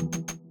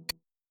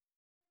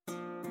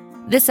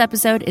 This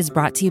episode is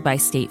brought to you by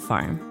State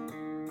Farm.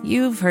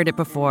 You've heard it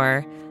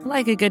before.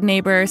 Like a good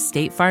neighbor,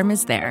 State Farm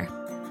is there.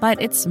 But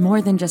it's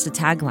more than just a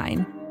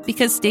tagline,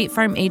 because State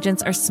Farm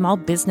agents are small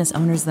business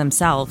owners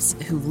themselves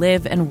who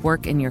live and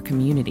work in your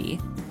community.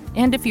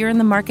 And if you're in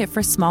the market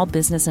for small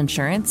business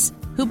insurance,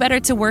 who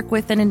better to work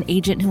with than an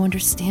agent who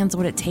understands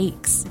what it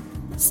takes?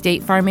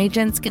 State Farm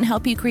agents can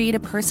help you create a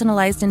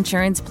personalized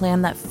insurance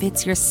plan that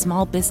fits your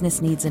small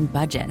business needs and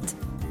budget.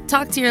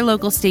 Talk to your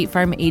local State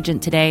Farm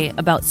agent today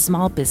about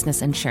small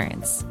business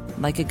insurance.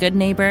 Like a good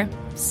neighbor,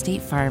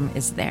 State Farm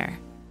is there.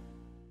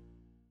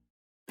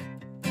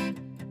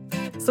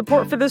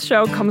 Support for this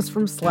show comes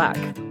from Slack.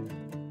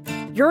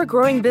 You're a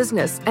growing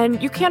business,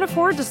 and you can't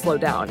afford to slow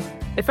down.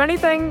 If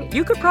anything,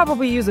 you could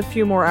probably use a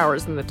few more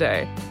hours in the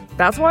day.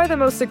 That's why the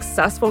most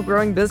successful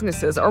growing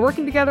businesses are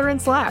working together in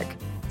Slack.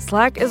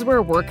 Slack is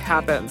where work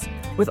happens,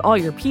 with all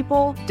your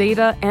people,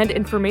 data, and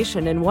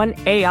information in one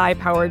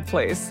AI-powered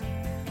place.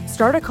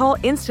 Start a call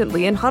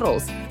instantly in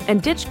huddles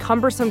and ditch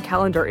cumbersome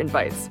calendar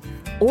invites.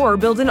 Or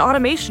build an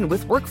automation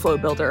with Workflow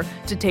Builder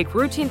to take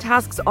routine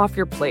tasks off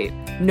your plate.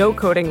 No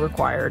coding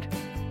required.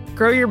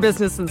 Grow your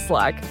business in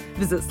Slack.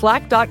 Visit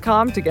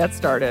slack.com to get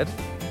started.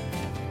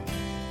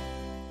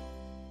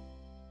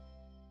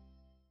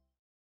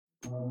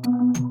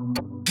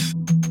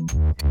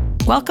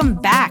 Welcome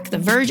back. The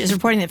Verge is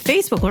reporting that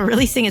Facebook will be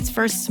releasing its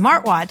first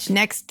smartwatch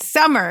next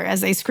summer. As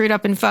they screwed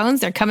up in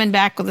phones, they're coming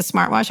back with a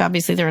smartwatch.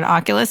 Obviously, they're an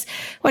Oculus.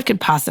 What could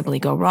possibly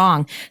go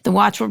wrong? The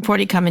watch will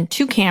reportedly come in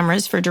 2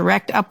 cameras for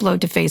direct upload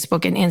to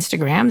Facebook and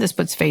Instagram. This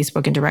puts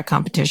Facebook in direct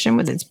competition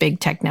with its big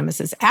tech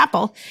nemesis,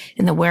 Apple.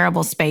 In the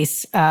wearable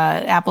space,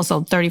 Apple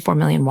sold 34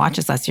 million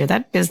watches last year.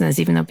 That business,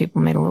 even though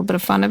people made a little bit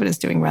of fun of it, is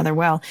doing rather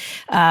well.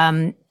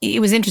 It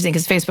was interesting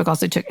because Facebook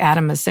also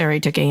Adam Mosseri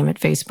took aim at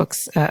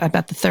Facebook's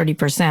about the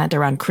 30%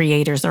 around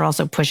creators. They're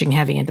also pushing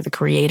heavy into the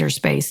creator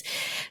space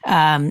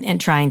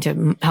and trying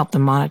to help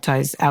them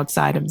monetize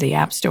outside of the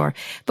App Store.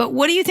 But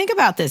what do you think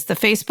about this? The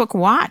Facebook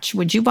Watch?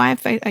 Would you buy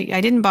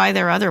I didn't buy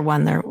their other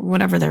one.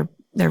 Whatever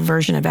their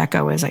version of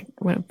Echo is, like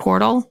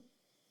Portal.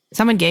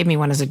 Someone gave me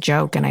one as a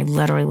joke, and I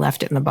literally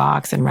left it in the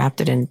box and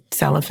wrapped it in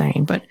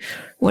cellophane. But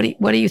what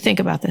do you think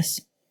about this?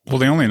 Well,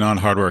 the only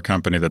non-hardware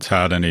company that's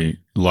had any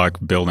luck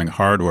building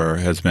hardware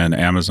has been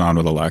Amazon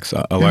with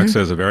Alexa. Alexa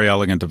is a very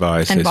elegant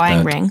device. And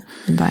buying Ring.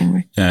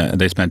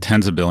 They spent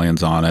tens of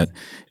billions on it.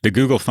 The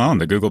Google phone,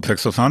 the Google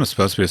Pixel phone is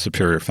supposed to be a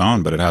superior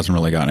phone, but it hasn't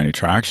really gotten any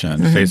traction.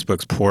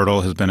 Facebook's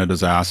Portal has been a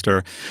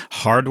disaster.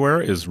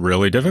 Hardware is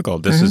really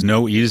difficult. This is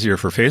no easier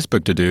for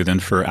Facebook to do than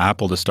for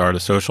Apple to start a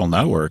social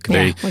network.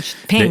 Yeah,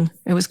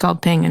 it was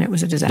called Ping, and it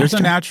was a disaster. There's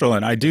a natural,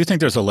 and I do think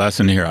there's a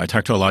lesson here. I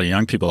talk to a lot of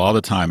young people all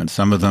the time, and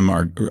some of them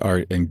are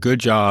in good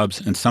jobs,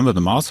 and some of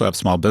them also have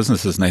small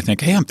businesses, and they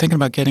think, hey, I'm thinking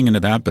about getting into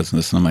that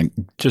business. And I'm like,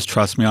 just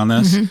trust me on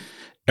this.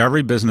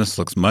 Every business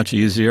looks much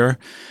easier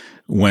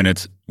when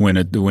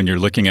you're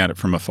looking at it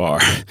from afar.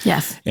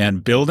 Yes.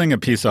 And building a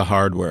piece of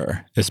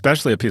hardware,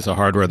 especially a piece of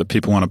hardware that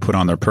people want to put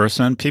on their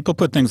person, people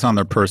put things on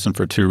their person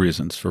for 2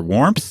 reasons: for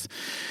warmth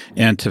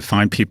and to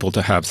find people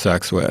to have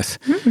sex with.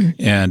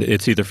 And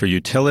it's either for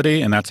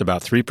utility, and that's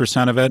about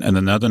 3% of it, and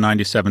another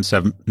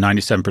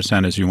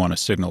 97% is you want to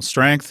signal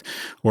strength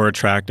or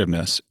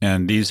attractiveness.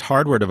 And these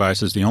hardware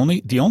devices, the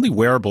only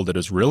wearable that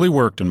has really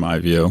worked in my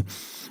view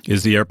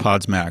is the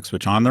AirPods Max,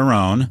 which on their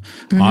own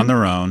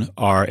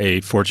are a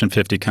Fortune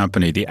 50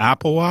 company. The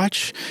Apple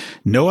Watch,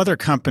 no other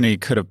company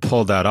could have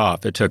pulled that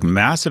off. It took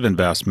massive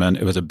investment.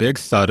 It was a big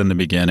thud in the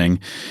beginning.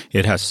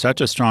 It has such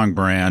a strong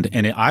brand,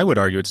 and I would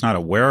argue it's not a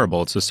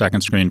wearable. It's a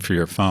second screen for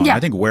your phone. Yeah. I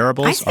think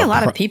wearables. I see a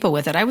lot of people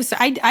with it.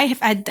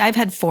 I've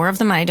had 4 of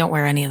them, and I don't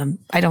wear any of them.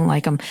 I don't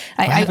like them.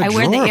 I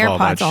wear the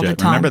AirPods all the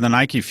time. Remember the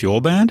Nike Fuel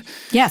Band?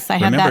 Yes, I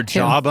had that too.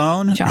 Remember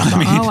Jawbone?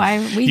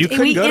 You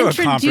couldn't go to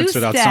a conference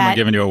without someone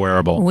giving you a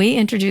wearable. We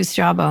introduced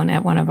Jawbone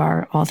at one of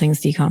our All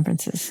Things D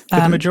conferences.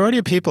 But the majority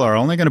of people are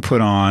only going to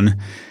put on,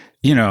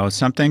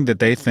 something that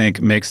they think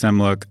makes them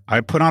look.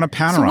 I put on a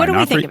Panerai. So what do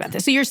we think about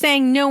this? So you're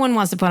saying no one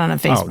wants to put on a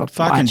Facebook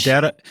fucking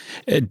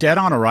watch? Dead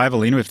on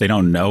arrival, even if they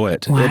don't know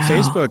it. Wow. At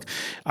Facebook,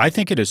 I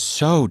think it is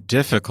so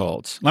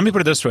difficult. Let me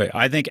put it this way.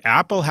 I think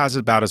Apple has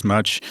about as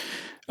much.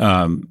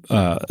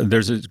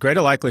 There's a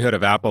greater likelihood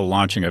of Apple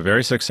launching a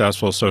very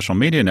successful social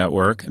media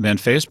network than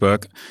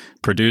Facebook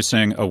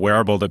producing a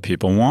wearable that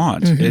people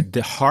want.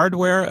 The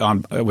hardware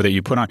that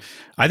you put on,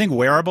 I think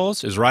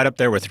wearables is right up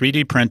there with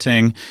 3D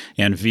printing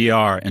and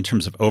VR in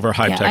terms of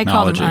overhyped technology. I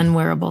call them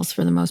unwearables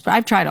for the most part.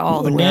 I've tried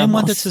all the wearables. Name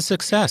one that's a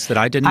success that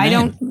I didn't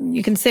name.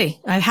 You can see.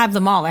 I have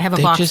them all. I have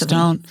a box of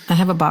them. I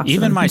have a box of them.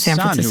 Even my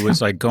son, who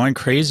was like going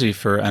crazy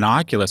for an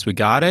Oculus, we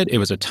got it. It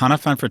was a ton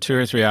of fun for 2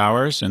 or 3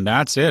 hours, and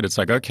that's it. It's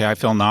like, okay, I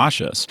feel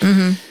nauseous.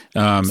 So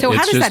how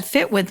does that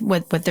fit with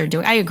what they're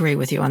doing? I agree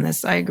with you on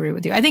this. I agree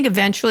with you. I think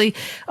eventually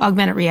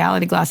augmented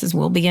reality glasses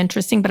will be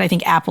interesting, but I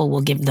think Apple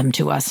will give them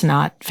to us,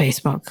 not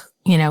Facebook.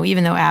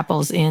 Even though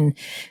Apple's in,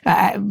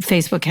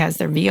 Facebook has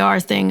their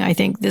VR thing, I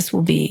think this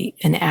will be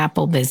an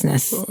Apple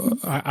business.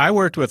 I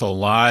worked with a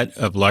lot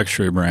of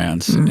luxury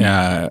brands,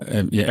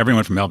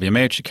 everyone from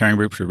LVMH to Kering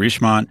Group to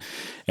Richemont.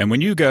 And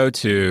when you go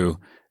to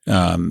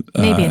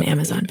maybe an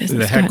Amazon business.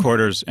 The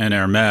headquarters in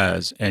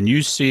Hermes, and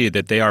you see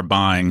that they are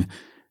buying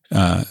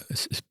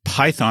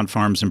python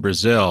farms in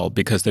Brazil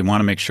because they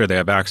want to make sure they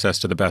have access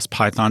to the best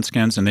python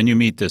skins. And then you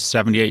meet this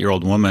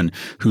 78-year-old woman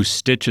who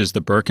stitches the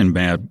Birkin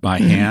bag by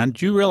hand.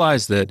 Do you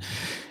realize that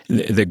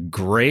the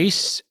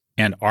grace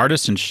and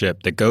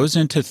artisanship that goes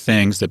into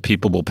things that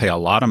people will pay a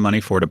lot of money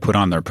for to put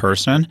on their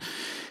person?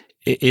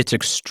 It's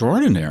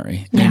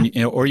extraordinary. Yeah.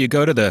 And, or you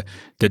go to the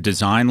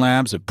design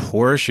labs of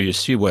Porsche, or you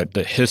see what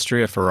the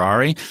history of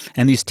Ferrari,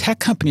 and these tech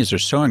companies are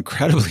so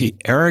incredibly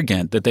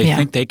arrogant that they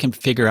think they can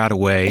figure out a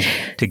way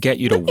to get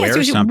you to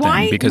wear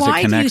something because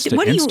it connects to Instagram.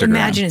 What do you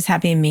imagine is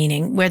happy and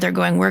meaning where they're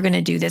going, we're going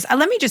to do this?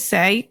 Let me just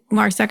say,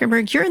 Mark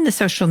Zuckerberg, you're in the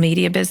social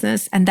media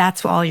business, and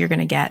that's all you're going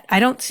to get.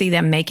 I don't see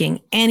them making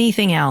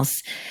anything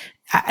else.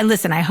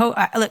 Listen, I hope,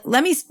 look,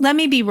 let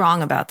me be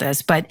wrong about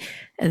this, but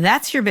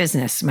that's your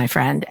business, my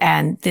friend.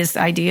 And this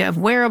idea of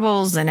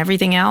wearables and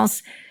everything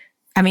else,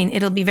 I mean,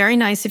 it'll be very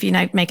nice if you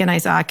make a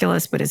nice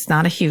Oculus, but it's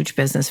not a huge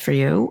business for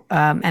you.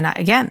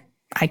 Again,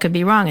 I could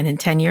be wrong. And in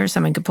 10 years,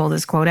 someone could pull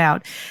this quote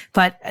out.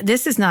 But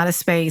this is not a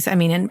space. I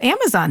mean, and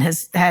Amazon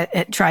has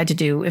tried to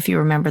do, if you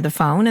remember the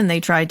phone, and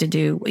they tried to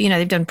do,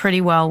 they've done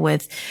pretty well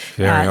with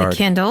the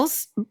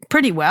Kindles,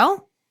 pretty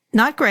well.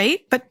 Not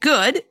great, but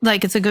good.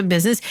 Like, it's a good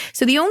business.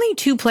 So the only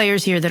two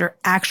players here that are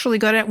actually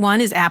good at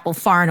one is Apple,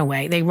 far and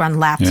away. They run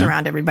laps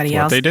around everybody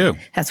else. That's what they do.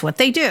 That's what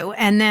they do.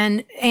 And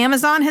then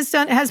Amazon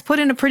has put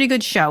in a pretty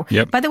good show.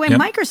 Yep. By the way,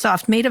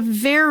 Microsoft made a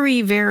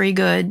very, very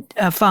good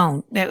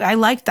phone. I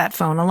liked that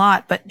phone a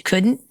lot, but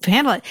couldn't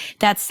handle it.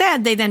 That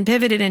said, they then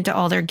pivoted into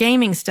all their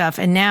gaming stuff.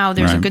 And now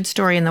there's a good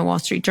story in the Wall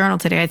Street Journal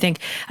today, I think,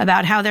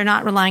 about how they're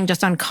not relying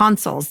just on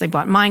consoles. They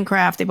bought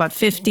Minecraft. They bought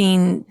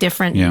 15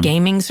 different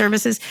gaming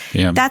services.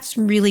 Yeah. That's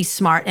really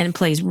smart and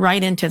plays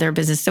right into their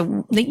business.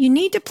 So you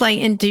need to play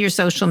into your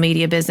social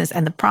media business.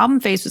 And the problem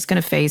Facebook's going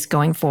to face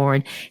going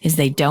forward is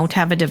they don't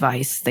have a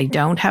device. They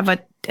don't have a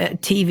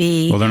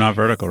TV. Well, they're not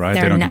vertical, right?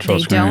 They don't control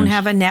screens. They don't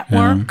have a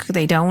network.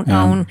 They don't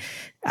own.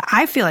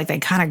 I feel like they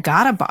kind of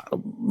got to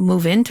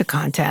move into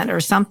content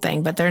or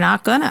something, but they're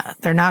not gonna.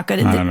 They're not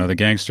going to. I don't know. The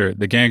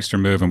gangster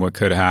move, and what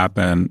could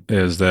happen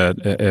is that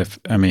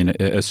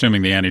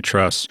assuming the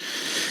antitrust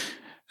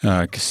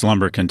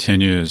slumber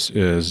continues,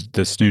 is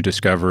this new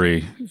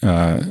Discovery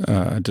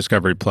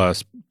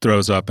Plus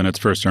throws up in its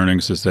first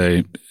earnings as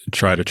they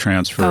try to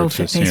transfer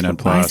to CNN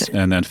Plus,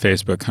 and then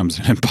Facebook comes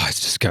in and buys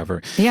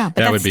Discovery. Yeah,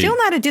 but that's still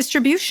not a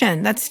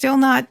distribution. That's still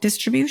not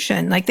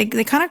distribution. Like they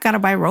kind of got to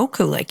buy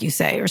Roku, like you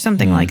say, or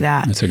something like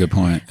that. That's a good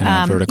point.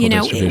 Vertical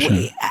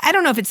distribution. I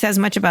don't know if it says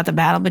much about the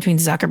battle between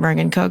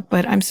Zuckerberg and Cook,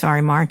 but I'm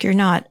sorry, Mark, you're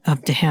not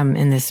up to him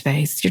in this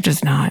space. You're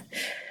just not.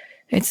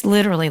 It's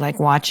literally like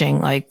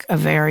watching like a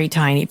very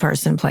tiny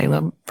person play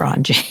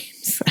LeBron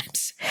James.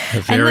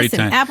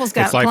 Apple's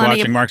got it's like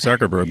watching Mark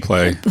Zuckerberg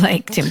play.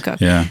 Like Tim Cook.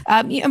 Yeah.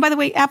 And by the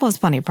way, Apple has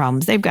plenty of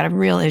problems. They've got a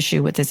real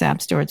issue with this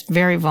app store. It's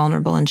very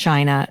vulnerable in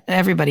China.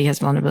 Everybody has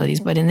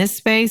vulnerabilities. But in this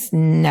space,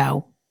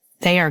 no.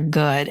 They are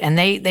good, and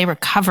they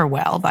recover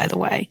well, by the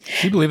way.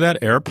 Do you believe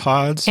that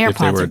AirPods if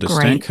they were a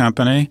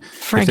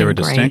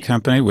distinct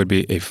company, would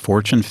be a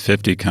Fortune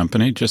 50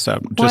 company? Just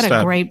that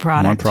great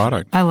product. One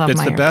product. I love it's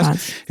my the AirPods.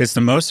 Best. It's the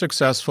most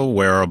successful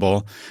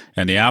wearable,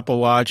 and the Apple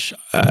Watch,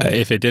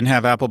 if it didn't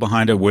have Apple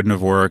behind it, wouldn't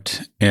have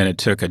worked, and it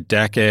took a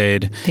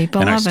decade.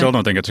 People and love I still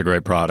don't think it's a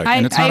great product,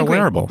 and it's not a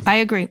wearable. I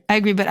agree,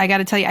 but I got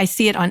to tell you, I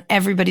see it on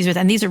everybody's wrist,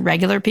 and these are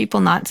regular people,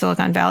 not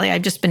Silicon Valley.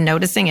 I've just been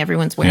noticing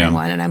everyone's wearing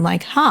one, and I'm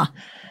like, huh.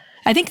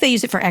 I think they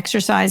use it for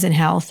exercise and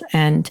health.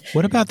 And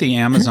what about the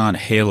Amazon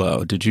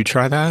Halo? Did you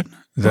try that?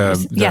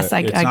 Yes,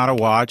 it's not a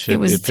watch. It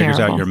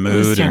figures out your mood.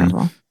 It was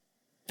terrible.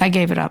 I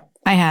gave it up.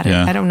 I had it.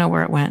 I don't know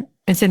where it went.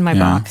 It's in my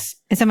box.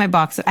 It's in my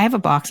box. I have a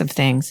box of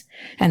things,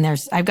 and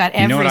I've got every single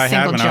job. You know what I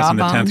had when I was in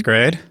the 10th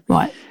grade?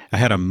 What? I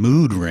had a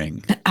mood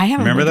ring. I have.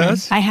 Remember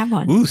those? I have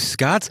one. Ooh,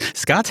 Scott's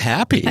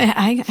happy.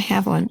 I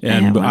have one.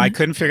 And I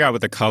couldn't figure out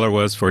what the color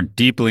was for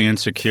deeply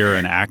insecure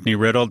and acne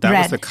riddled. That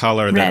was the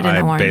color that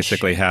I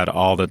basically had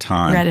all the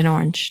time. Red and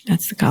orange.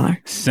 That's the color.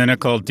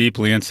 Cynical,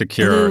 deeply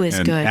insecure, blue is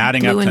and good.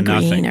 Adding blue up to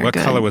nothing. What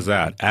good. color was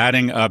that?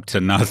 Adding up to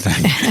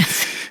nothing.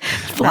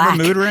 Black.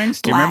 Remember mood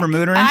rings? Do you remember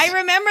mood rings? I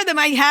remember them.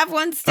 I have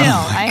one still.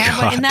 I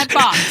have one in that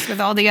box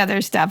with all the other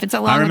stuff. It's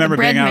along I remember with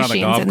the bread being out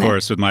machines on the golf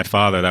course with my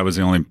father. That was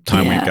the only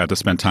time we got to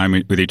spend time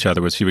with each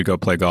other. Was he would go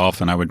play golf,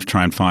 and I would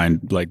try and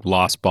find like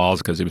lost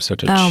balls because he was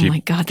such a cheap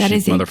motherfucker. That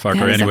is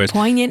a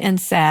poignant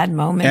and sad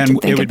moment to think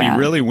about. And it would be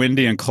really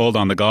windy and cold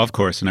on the golf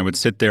course, and I would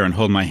sit there and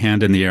hold my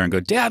hand in the air and go,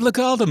 "Dad, look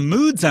at all the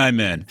moods I'm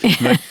in."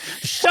 I'm like,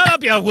 shut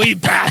up, you wee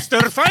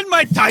bastard! Find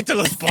my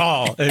Titleist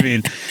ball. I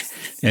mean.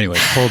 Anyway,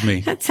 hold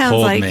me. That sounds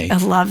like a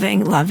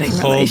loving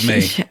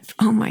relationship.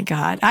 Oh my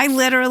God. I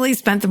literally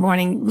spent the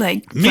morning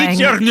meet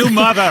your new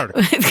mother.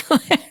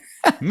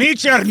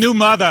 Meet your new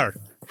mother.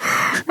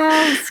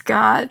 Oh,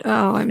 Scott.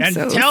 Oh, I'm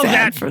so sad tell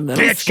that for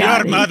little bitch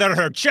Scotty. your mother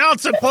her child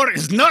support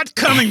is not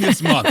coming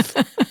this month.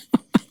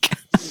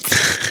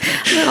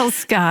 Little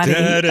Scotty.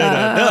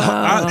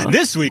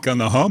 This week on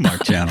the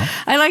Hallmark Channel.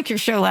 I liked your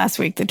show last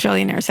week, The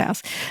Trillionaire's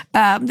House.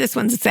 This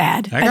one's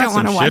sad. I don't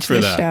want to watch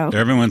this show.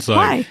 Everyone's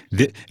like,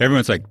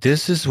 why?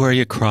 This is where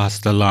you cross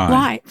the line.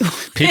 Why?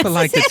 People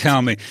like to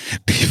tell me.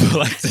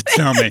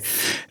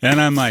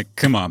 And I'm like,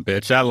 come on,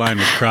 bitch. That line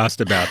was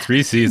crossed about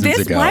 3 seasons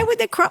ago. Why would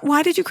they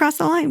why did you cross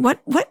the line?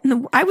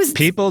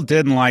 People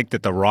didn't like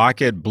that the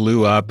rocket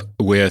blew up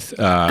with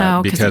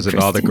because of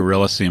all the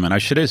gorilla semen. I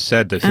should have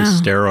said this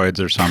is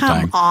steroids or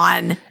something. Come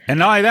on. And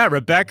not only that,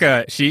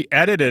 Rebecca, she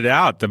edited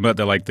out the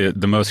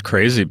most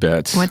crazy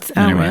bits.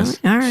 Anyways,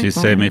 really? All right, she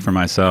saved me from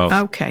myself.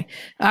 Okay.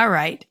 All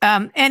right.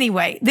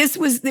 Anyway,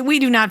 we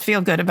do not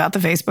feel good about the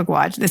Facebook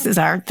Watch. This is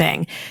our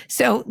thing.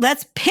 So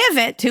let's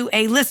pivot to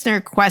a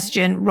listener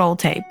question roll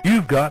tape.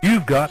 You've got.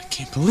 I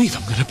can't believe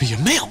I'm going to be a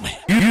mailman.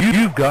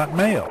 You've got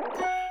mail.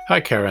 Hi,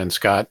 Kara and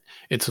Scott.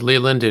 It's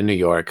Leland in New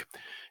York.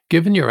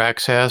 Given your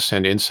access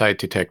and insight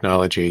to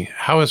technology,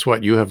 how has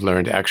what you have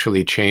learned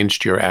actually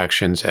changed your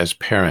actions as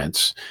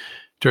parents?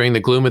 During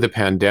the gloom of the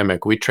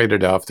pandemic, we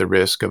traded off the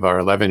risk of our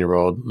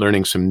 11-year-old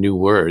learning some new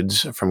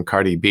words from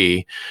Cardi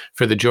B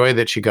for the joy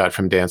that she got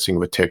from dancing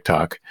with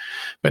TikTok.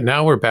 But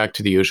now we're back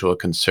to the usual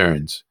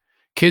concerns.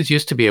 Kids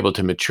used to be able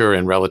to mature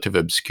in relative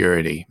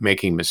obscurity,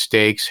 making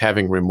mistakes,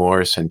 having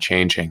remorse, and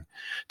changing.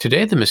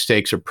 Today, the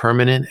mistakes are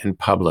permanent and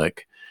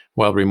public,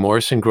 while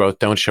remorse and growth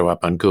don't show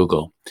up on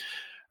Google.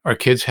 Our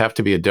kids have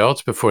to be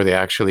adults before they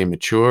actually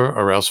mature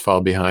or else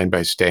fall behind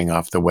by staying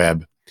off the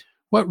web.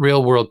 What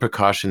real-world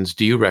precautions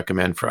do you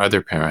recommend for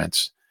other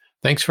parents?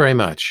 Thanks very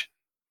much.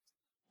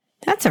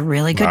 That's a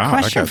really good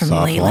question from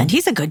Leland.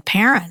 He's a good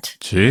parent.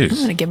 Jeez. I'm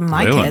going to give him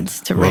my kids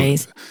to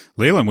raise.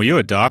 Leland, will you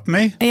adopt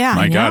me? Yeah,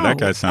 My God, that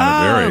guy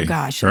sounded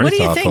very What do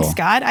you thoughtful. think,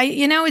 Scott?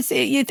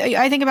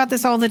 I think about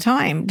this all the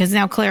time because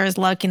now Claire is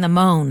liking the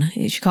moan.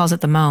 She calls it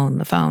the moan,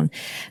 the phone.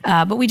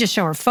 But we just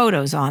show her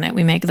photos on it.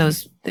 We make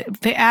those.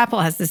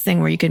 Apple has this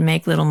thing where you can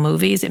make little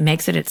movies. It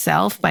makes it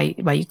itself by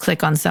you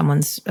click on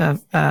someone's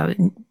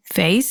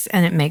face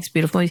and it makes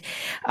beautiful movies.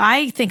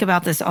 I think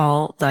about this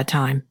all the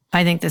time.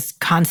 I think this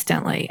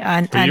constantly.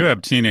 But you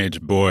have teenage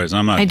boys.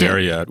 I'm not there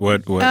yet.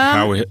 What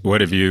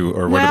have you,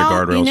 or what are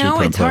the guardrails you put in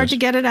place? It's hard to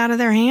get it out of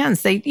their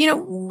hands.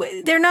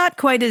 They're not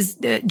quite as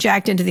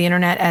jacked into the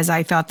internet as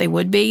I thought they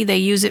would be. They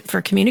use it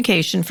for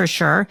communication for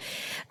sure.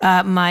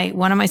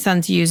 One of my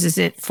sons uses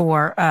it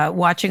for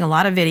watching a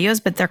lot of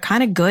videos, but they're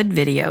kind of good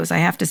videos. I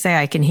have to say,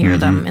 I can hear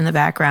them in the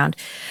background.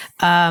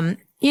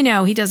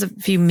 He does a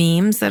few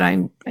memes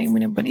that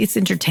but it's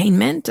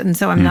entertainment, and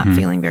so I'm not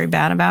feeling very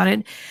bad about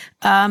it.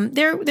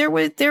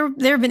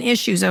 There have been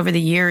issues over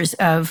the years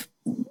of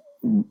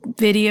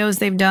videos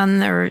they've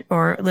done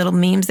or little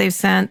memes they've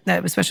sent,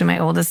 that especially my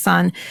oldest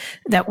son,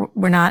 that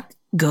were not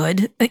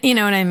good. You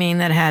know what I mean?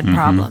 That had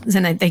problems,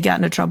 and they got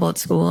into trouble at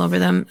school over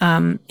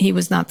them. He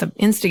was not the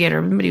instigator,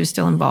 but he was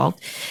still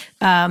involved.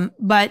 And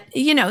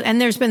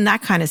there's been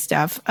that kind of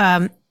stuff.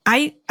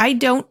 I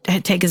don't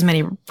take as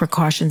many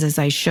precautions as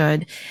I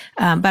should,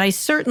 but I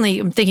certainly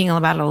am thinking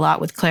about it a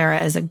lot with Clara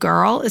as a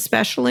girl,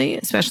 especially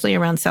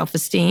around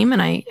self-esteem,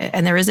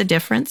 and there is a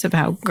difference of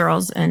how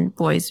girls and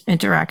boys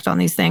interact on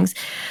these things.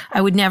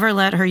 I would never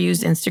let her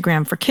use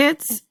Instagram for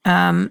kids.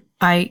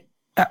 I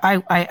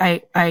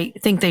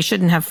think they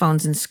shouldn't have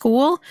phones in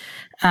school.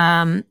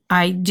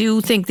 I do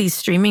think these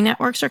streaming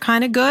networks are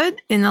kind of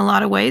good in a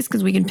lot of ways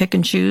because we can pick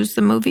and choose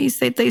the movies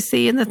that they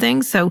see and the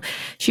things. So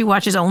she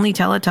watches only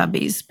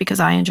Teletubbies because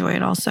I enjoy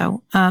it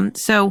also.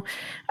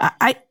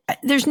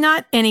 There's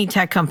not any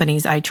tech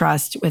companies I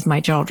trust with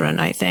my children,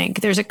 I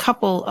think. There's a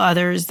couple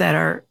others that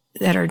are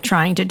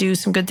trying to do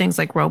some good things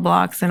like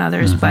Roblox and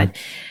others. But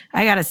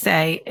I got to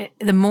say,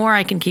 the more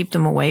I can keep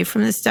them away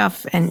from this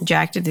stuff and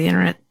jacked to the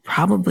internet,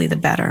 probably the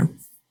better.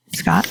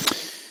 Scott?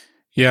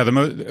 Yeah,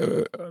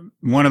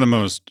 one of the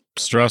most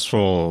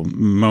stressful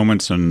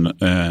moments in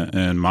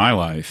my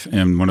life,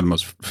 and one of the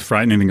most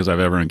frightening things I've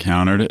ever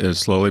encountered, is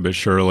slowly but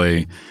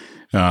surely,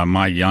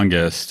 my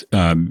youngest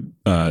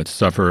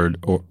suffered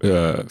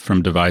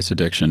from device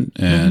addiction.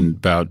 And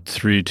about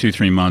 3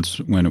 months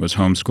when it was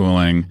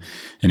homeschooling,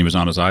 and he was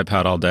on his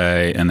iPad all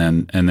day, and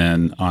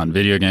then on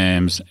video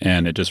games,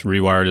 and it just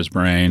rewired his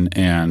brain.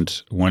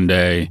 And one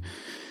day,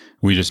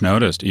 we just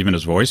noticed even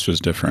his voice was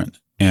different.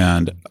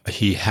 And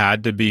he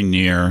had to be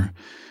near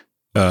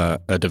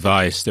a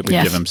device that would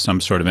give him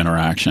some sort of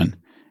interaction.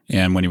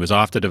 And when he was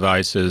off the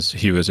devices,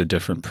 he was a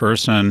different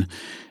person.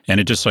 And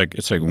it's like,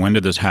 when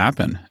did this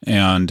happen?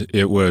 And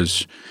it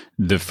was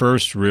the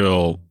first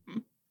real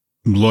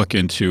look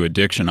into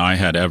addiction I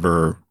had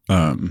ever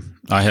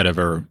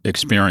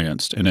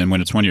experienced. And then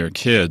when it's one of your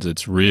kids,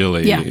 it's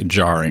really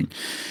jarring.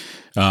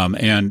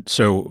 And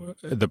so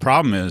the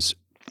problem is,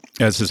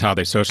 this is how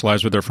they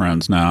socialize with their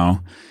friends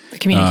now. The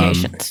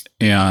communications.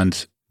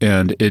 And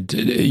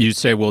you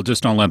say, well,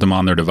 just don't let them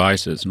on their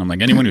devices. And I'm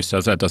like, anyone who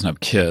says that doesn't have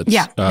kids.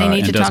 Yeah, they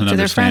need to talk to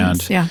their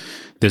friends. Yeah.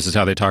 This is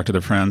how they talk to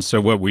their friends. So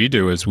what we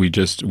do is we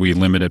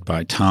limit it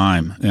by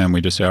time. And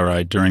we just say, all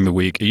right, during the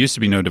week. It used to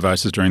be no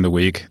devices during the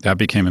week. That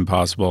became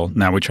impossible.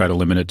 Now we try to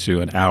limit it to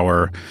an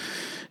hour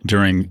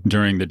during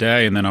the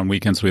day, and then on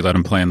weekends we let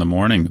them play in the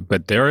morning.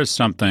 But there is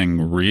something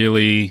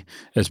really,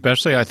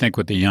 especially I think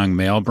with the young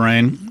male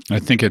brain, I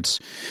think it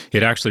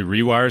actually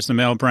rewires the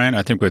male brain.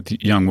 I think with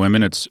young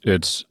women,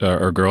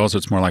 or girls,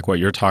 it's more like what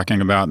you're talking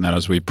about, and that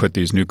is we put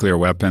these nuclear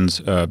weapons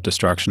of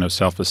destruction of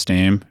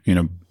self-esteem.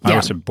 I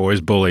always say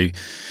boys bully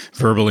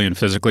verbally and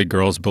physically,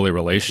 girls bully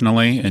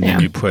relationally, and then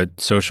you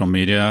put social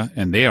media,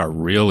 and they are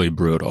really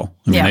brutal.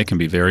 I mean, they can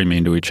be very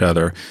mean to each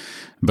other.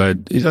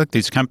 But look,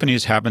 these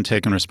companies haven't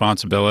taken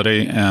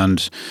responsibility,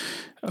 and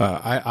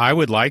I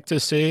would like to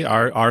see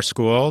our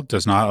school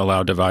does not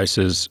allow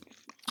devices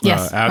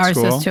at ours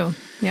school. does too.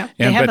 Yeah,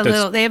 they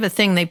have a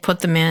thing they put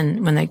them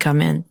in when they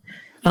come in.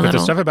 But the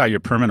stuff about your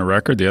permanent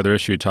record, the other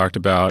issue you talked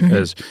about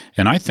is,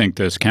 and I think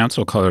this I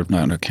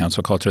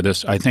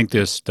think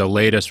the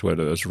latest,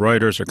 whether it was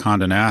Reuters or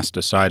Condé Nast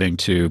deciding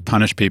to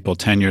punish people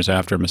 10 years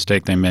after a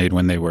mistake they made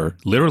when they were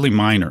literally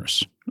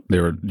minors. They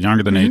were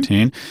younger than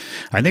 18.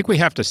 I think we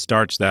have to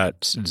starch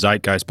that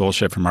zeitgeist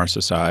bullshit from our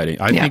society.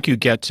 I think you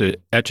get to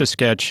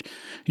etch-a-sketch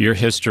your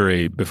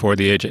history before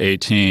the age of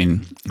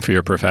 18 for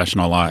your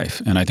professional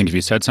life. And I think if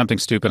you said something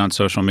stupid on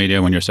social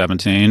media when you're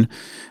 17,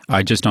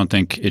 I just don't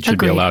think it should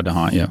be allowed to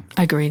haunt you.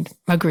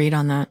 Agreed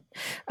on that.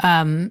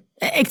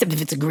 Except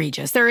if it's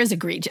egregious. There is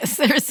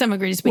some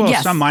egregious. But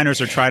some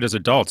minors are tried as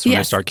adults when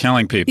they start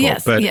killing people.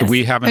 But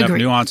we have enough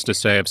nuance to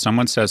say if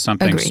someone says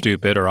something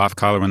stupid or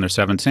off-color when they're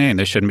 17,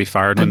 they shouldn't be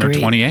fired when they're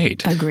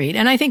 28. Agreed.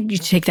 And I think you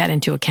take that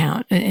into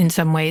account in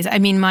some ways. I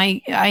mean,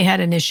 I had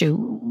an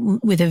issue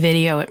with a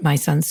video at my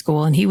son's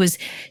school, and he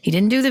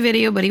didn't do the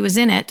video, but he was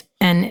in it.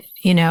 And,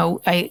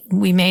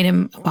 we made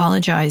him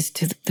apologize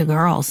to the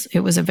girls.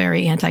 It was a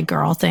very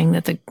anti-girl thing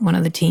that one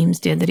of the teams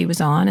did that he was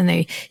on. And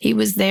he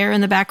was there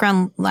in the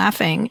background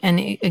laughing. And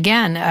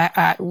again,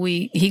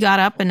 he got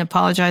up and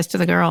apologized to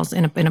the girls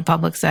in a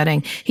public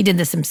setting. He did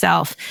this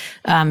himself.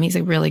 He's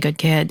a really good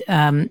kid.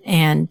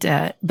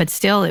 But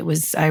still it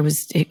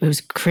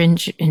was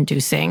cringe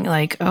inducing.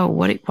 Like, oh,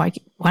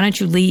 why don't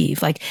you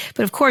leave? Like,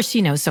 but of course,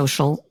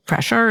 social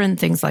pressure and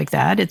things like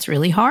that. It's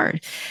really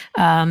hard.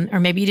 Or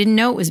maybe you didn't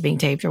know it was being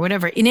taped or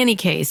whatever. In any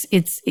case,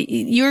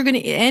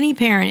 any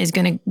parent is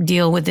going to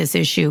deal with this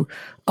issue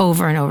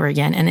over and over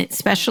again. And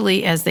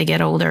especially as they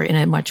get older in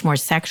a much more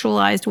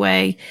sexualized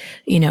way,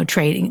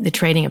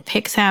 trading of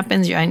pics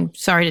happens. I'm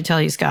sorry to tell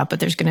you, Scott,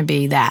 but there's going to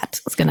be that.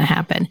 It's going to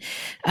happen.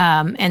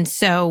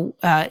 So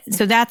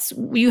that's,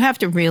 you have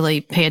to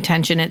really pay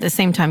attention. At the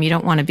same time, you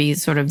don't want to be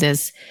sort of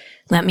this,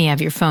 let me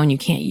have your phone, you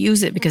can't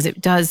use it, because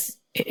it does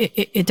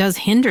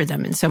hinder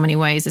them in so many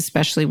ways,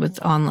 especially with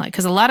online.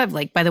 Because a lot of,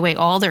 by the way,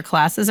 all their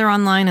classes are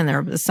online and their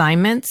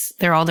assignments,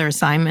 all their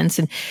assignments.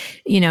 And,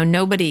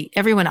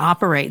 everyone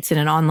operates in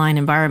an online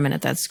environment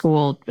at that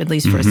school, at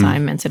least for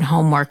assignments and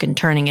homework and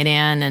turning it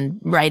in and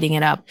writing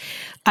it up.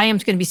 I am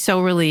going to be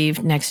so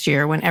relieved next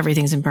year when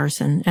everything's in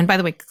person. And by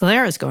the way,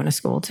 Clara's going to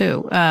school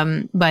too.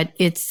 But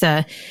it's,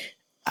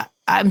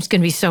 I'm just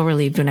going to be so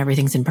relieved when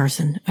everything's in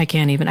person. I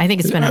think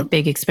it's been a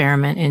big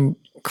experiment in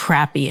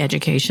crappy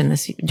education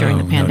during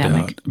the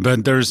pandemic. No doubt.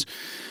 But there's,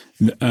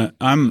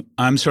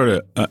 I'm sort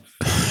of,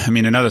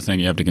 another thing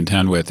you have to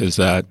contend with is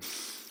that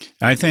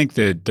I think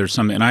that there's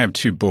something, and I have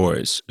two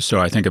boys, so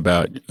I think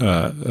about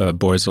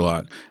boys a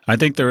lot. I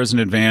think there is an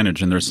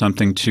advantage, and there's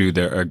something to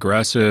their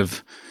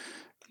aggressive,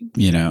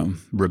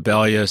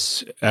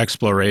 rebellious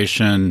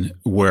exploration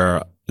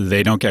where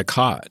they don't get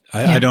caught.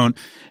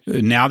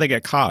 Now they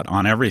get caught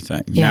on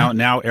everything. Yeah.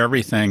 Now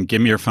everything,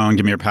 give me your phone,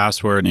 give me your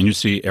password, and you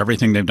see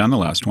everything they've done the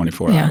last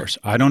 24 hours.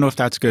 I don't know if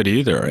that's good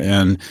either.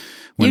 And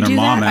when their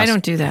mom asks, I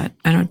don't do that.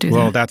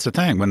 Well, that's the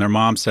thing. When their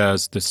mom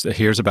says,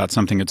 here's about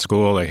something at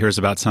school, or here's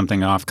about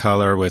something off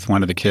color with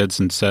one of the kids,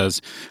 and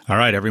says, all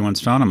right, everyone's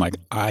phone, I'm like,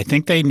 I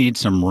think they need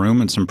some room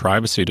and some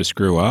privacy to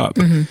screw up.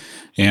 Mm-hmm.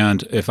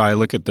 And if I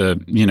look at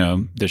the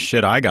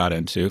shit I got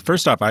into,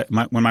 first off,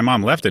 when my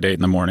mom left at 8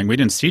 a.m, we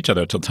didn't see each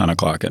other till 10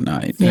 o'clock at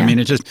night. Yeah.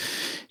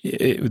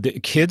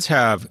 Kids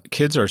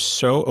are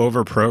so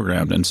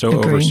overprogrammed and so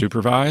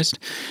oversupervised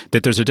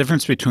that there's a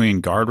difference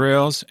between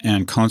guardrails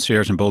and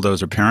concierge and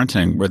bulldozer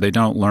parenting, where they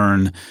don't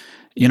learn.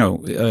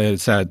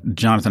 It's that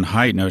Jonathan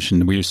Haidt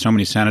notion. We use so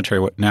many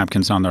sanitary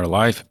napkins on their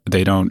life,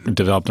 they don't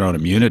develop their own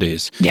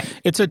immunities. Yeah.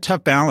 It's a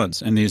tough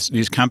balance. And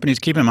these companies,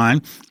 keep in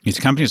mind, these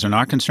companies are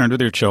not concerned with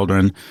their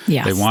children.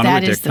 Yes, they want to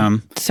addict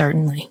them.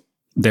 Certainly.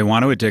 They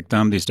want to addict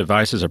them. These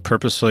devices are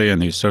purposely,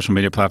 and these social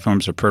media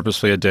platforms are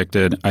purposely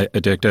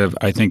addictive.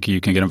 I think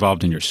you can get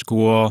involved in your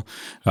school.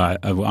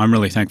 I'm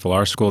really thankful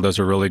our school does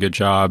a really good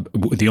job.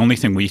 The only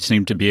thing we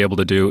seem to be able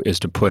to do is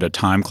to put a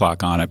time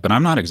clock on it. But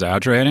I'm not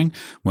exaggerating.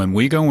 When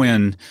we go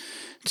in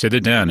to the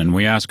den and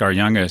we ask our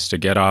youngest to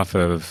get off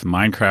of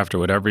Minecraft or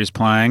whatever he's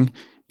playing,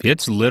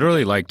 it's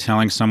literally like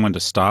telling someone to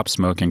stop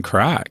smoking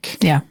crack.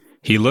 Yeah.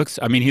 He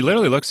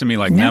literally looks at me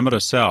like,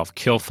 Nemeto self,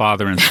 kill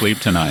father and sleep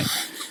tonight.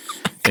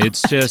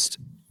 It's just,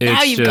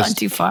 Now you've gone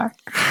too far.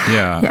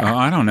 Yeah.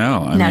 I don't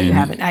know. No, you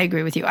haven't. I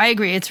agree with you. I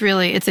agree. It's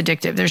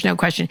addictive. There's no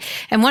question.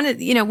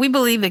 And we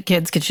believe that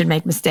kids should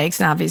make mistakes.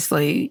 And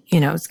obviously,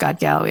 Scott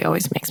Galloway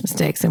always makes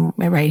mistakes, and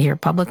right here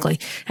publicly,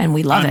 and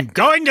we love it.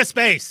 Going to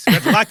space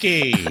with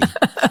Lucky.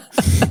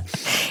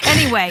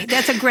 Anyway,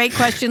 that's a great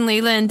question,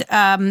 Leland.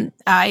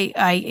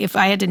 If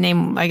I had to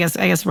name, I guess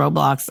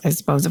Roblox, I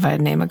suppose, if I had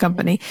to name a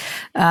company.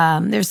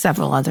 There's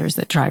several others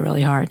that try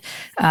really hard.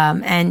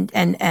 And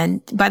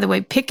by the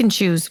way, pick and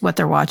choose what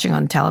they're watching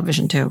on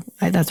television too.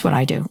 That's what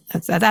I do.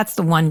 That's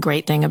the one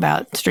great thing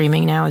about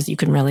streaming now is you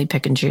can really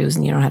pick and choose,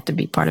 and you don't have to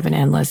be part of an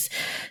endless,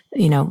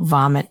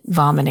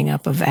 vomiting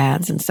up of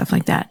ads and stuff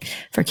like that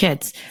for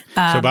kids.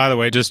 So by the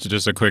way,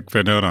 just a quick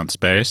footnote on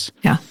space.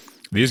 Yeah.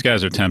 These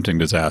guys are tempting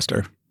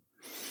disaster.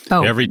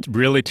 Oh. Every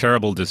really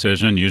terrible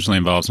decision usually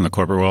involves in the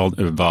corporate world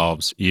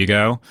involves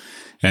ego.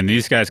 And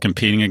these guys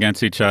competing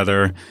against each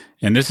other.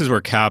 And this is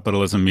where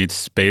capitalism meets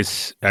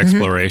space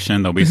exploration.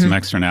 Mm-hmm. There'll be some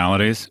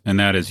externalities. And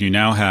that is you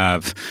now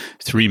have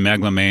 3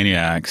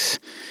 megalomaniacs.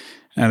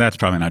 And that's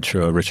probably not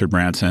true of Richard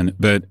Branson.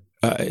 But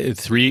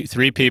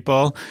three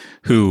people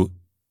who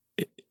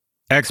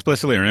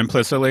explicitly or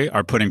implicitly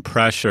are putting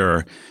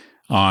pressure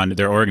on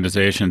their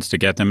organizations to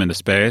get them into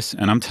space.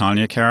 And I'm telling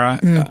you, Kara,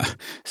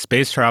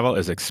 space travel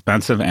is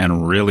expensive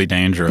and really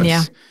dangerous.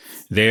 Yeah.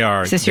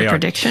 Is this your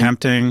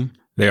prediction?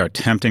 They are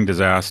tempting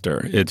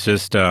disaster. It's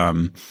just,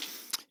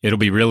 it'll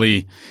be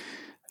really,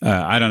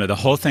 I don't know, the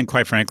whole thing,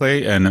 quite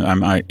frankly, and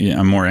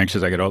I'm more anxious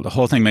as I get older, the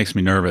whole thing makes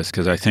me nervous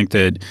because I think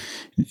that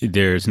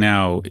there's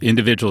now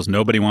individuals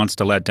nobody wants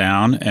to let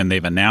down, and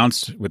they've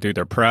announced through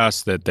their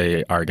press that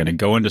they are going to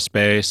go into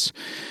space.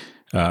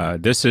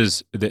 This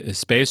is the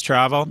space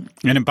travel.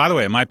 And by the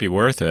way, it might be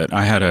worth it.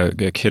 I had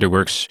a kid who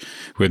works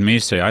with me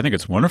say, I think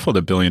it's wonderful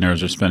that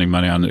billionaires are spending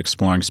money on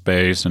exploring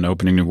space and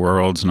opening new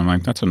worlds. And I'm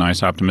like, that's a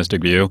nice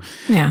optimistic view.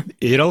 Yeah.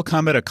 It'll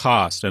come at a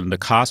cost, and the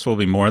cost will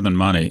be more than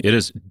money. It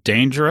is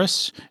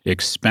dangerous,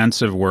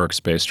 expensive work,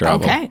 space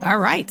travel. Okay. All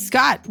right.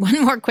 Scott,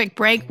 one more quick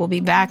break. We'll be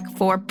back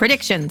for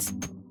predictions.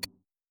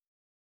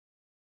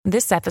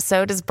 This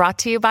episode is brought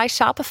to you by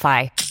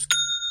Shopify.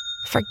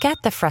 Forget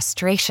the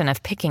frustration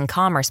of picking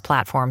commerce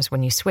platforms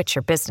when you switch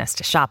your business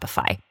to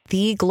Shopify,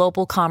 the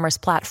global commerce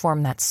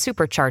platform that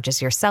supercharges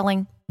your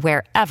selling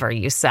wherever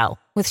you sell.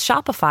 With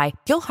Shopify,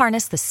 you'll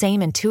harness the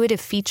same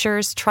intuitive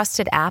features,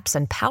 trusted apps,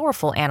 and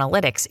powerful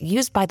analytics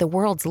used by the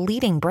world's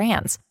leading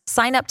brands.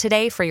 Sign up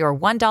today for your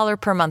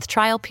 $1 per month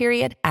trial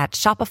period at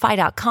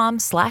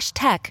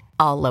shopify.com/tech,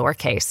 all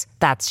lowercase.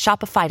 That's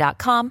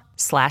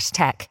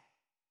shopify.com/tech.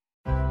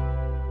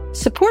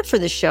 Support for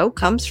this show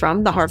comes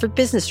from the Harvard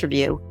Business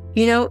Review.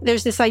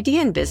 There's this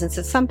idea in business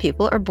that some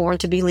people are born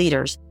to be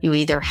leaders. You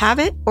either have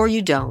it or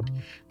you don't.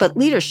 But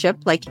leadership,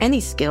 like any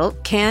skill,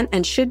 can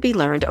and should be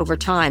learned over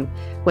time.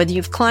 Whether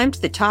you've climbed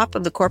to the top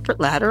of the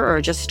corporate ladder or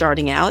are just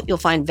starting out, you'll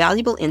find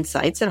valuable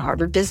insights at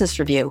Harvard Business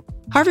Review.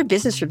 Harvard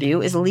Business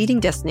Review is a leading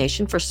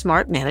destination for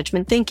smart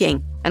management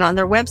thinking. And on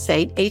their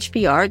website,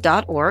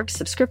 hbr.org,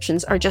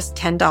 subscriptions are just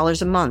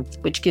 $10 a month,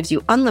 which gives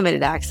you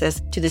unlimited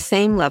access to the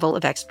same level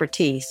of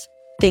expertise.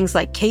 Things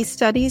like case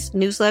studies,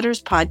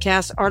 newsletters,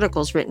 podcasts,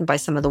 articles written by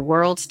some of the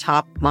world's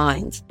top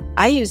minds.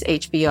 I use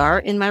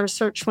HBR in my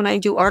research when I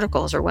do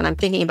articles or when I'm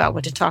thinking about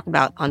what to talk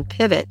about on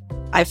Pivot.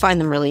 I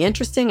find them really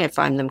interesting. I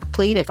find them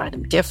complete. I find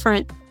them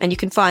different. And you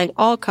can find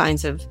all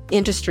kinds of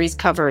industries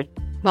covered.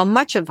 While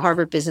much of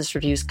Harvard Business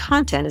Review's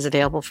content is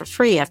available for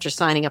free after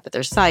signing up at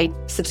their site,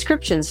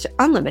 subscriptions to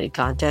unlimited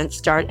content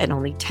start at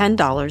only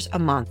 $10 a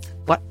month.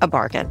 What a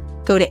bargain.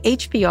 Go to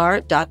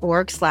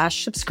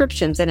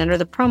hbr.org/subscriptions and enter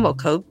the promo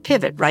code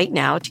PIVOT right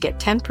now to get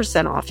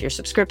 10% off your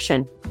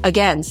subscription.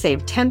 Again,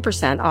 save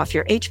 10% off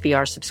your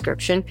HBR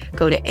subscription.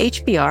 Go to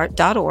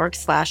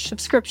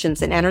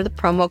hbr.org/subscriptions and enter the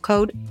promo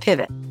code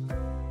PIVOT.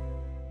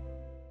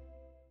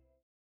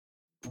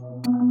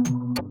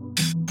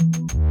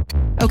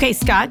 Okay,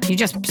 Scott, you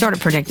just sort of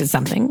predicted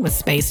something with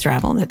space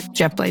travel, that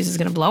Jeff Bezos is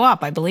going to blow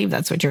up. I believe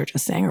that's what you were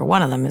just saying, or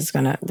one of them is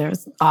going to,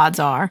 there's odds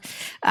are.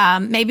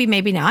 Maybe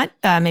not.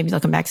 Maybe they'll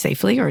come back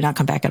safely or not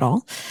come back at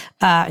all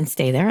and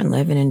stay there and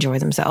live and enjoy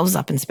themselves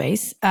up in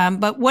space.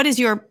 But what is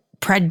your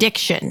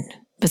prediction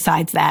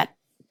besides that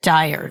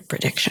dire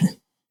prediction?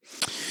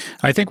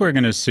 I think we're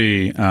going to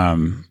see,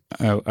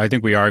 I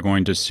think we are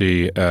going to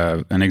see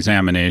an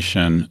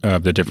examination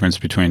of the difference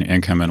between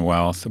income and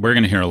wealth. We're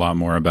going to hear a lot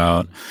more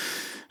about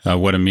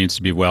what it means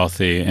to be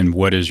wealthy and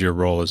what is your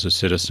role as a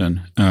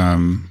citizen.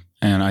 And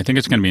I think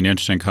it's going to be an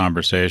interesting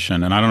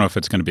conversation. And I don't know if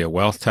it's going to be a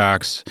wealth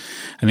tax.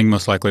 I think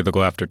most likely they'll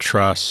go after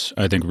trusts.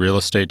 I think real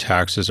estate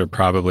taxes are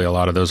probably, a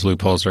lot of those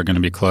loopholes are going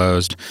to be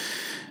closed.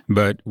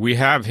 But we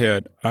have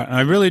hit,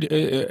 I'm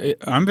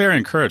very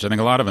encouraged. I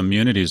think a lot of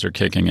immunities are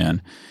kicking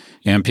in.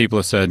 And people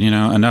have said,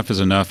 enough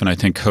is enough. And I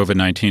think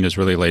COVID-19 has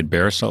really laid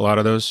bare a lot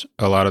of those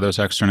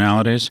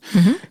externalities.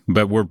 Mm-hmm.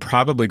 But we're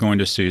probably going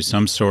to see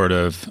some sort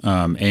of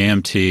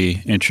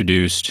AMT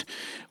introduced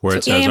where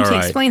it says, AMT, all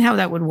right. Explain how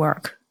that would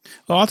work.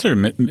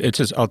 It's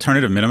just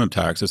alternative minimum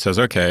tax. It says,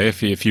 okay,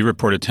 if you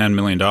reported $10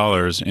 million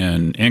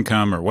in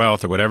income or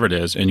wealth or whatever it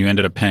is, and you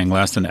ended up paying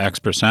less than X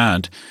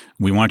percent,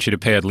 we want you to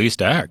pay at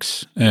least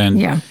X.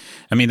 And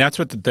I mean, that's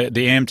what the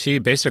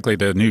AMT, basically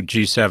the new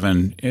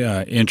G7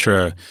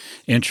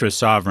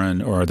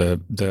 intra-sovereign or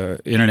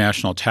the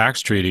international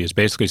tax treaty is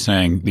basically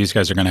saying these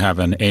guys are going to have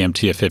an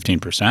AMT of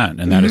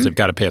 15%. And that is they've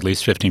got to pay at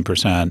least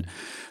 15%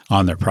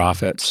 on their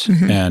profits.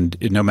 And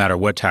no matter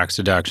what tax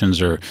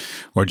deductions or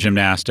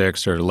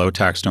gymnastics or low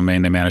tax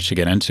domain they manage to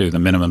get into, the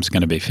minimum is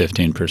going to be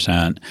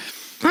 15%.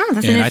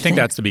 And I think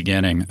that's the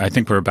beginning. I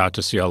think we're about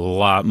to see a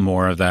lot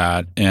more of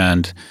that.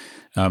 And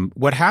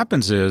what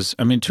happens is,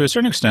 I mean, to a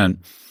certain extent,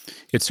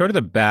 it's sort of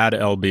the bad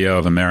LBO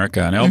of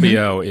America. And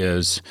LBO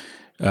is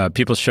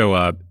people show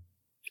up,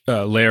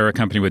 layer a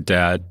company with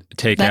debt,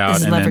 take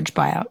out and leverage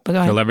buyout. But go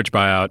ahead. The leverage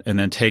buyout, and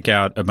then take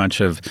out a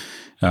bunch of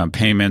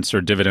payments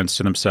or dividends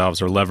to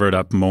themselves, or lever it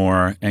up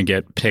more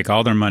and take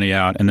all their money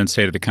out, and then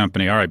say to the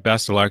company, "All right,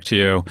 best of luck to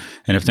you.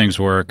 And if things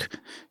work,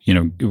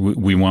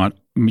 we want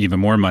even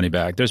more money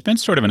back." There's been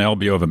sort of an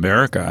LBO of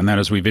America, and that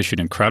is we've issued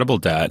incredible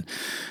debt.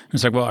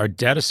 It's like, well, our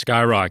debt has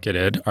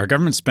skyrocketed. Our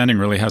government spending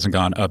really hasn't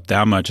gone up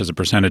that much as a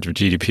percentage of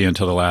GDP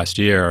until the last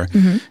year.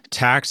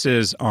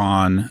 Taxes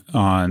on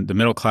the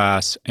middle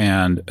class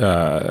and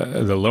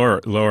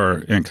the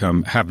lower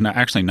income have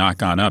actually not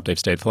gone up. They've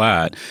stayed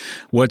flat.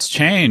 What's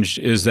changed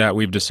is that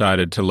we've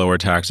decided to lower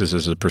taxes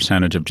as a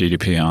percentage of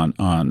GDP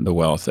on the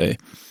wealthy.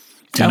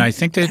 So and I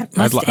think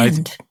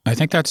I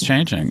think that's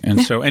changing.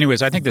 And so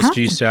anyways, I think this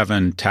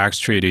G7 tax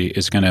treaty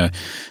is going to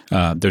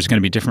there's going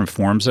to be different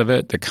forms of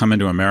it that come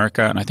into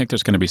America. And I think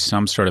there's going to be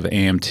some sort of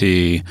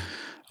AMT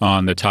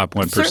on the top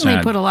 1%.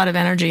 Certainly put a lot of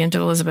energy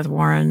into Elizabeth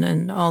Warren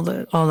and all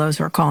those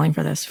who are calling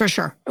for this, for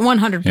sure,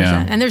 100%.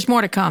 Yeah. And there's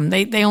more to come.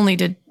 They only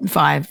did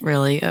 5,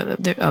 really,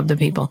 of the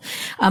people.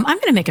 I'm going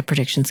to make a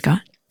prediction,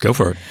 Scott. Go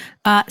for it.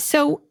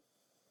 So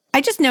I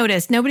just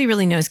noticed nobody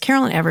really knows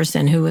Carolyn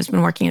Everson, who has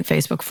been working at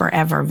Facebook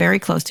forever, very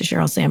close to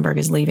Sheryl Sandberg,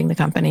 is leaving the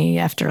company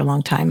after a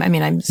long time. I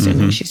mean, I'm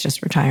assuming she's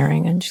just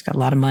retiring and she's got a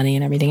lot of money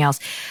and everything else.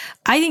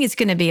 I think it's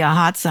going to be a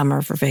hot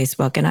summer for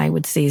Facebook, and I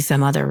would see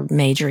some other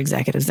major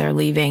executives there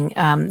leaving.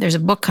 There's a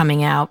book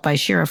coming out by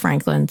Shira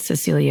Franklin,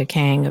 Cecilia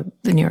Kang of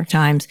the New York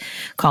Times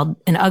called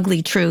An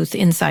Ugly Truth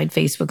Inside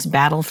Facebook's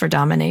Battle for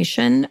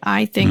Domination.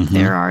 I think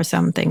there are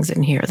some things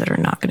in here that are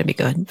not going to be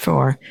good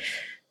for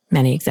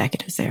many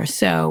executives there.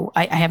 So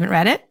I haven't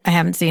read it. I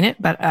haven't seen it,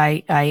 but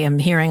I am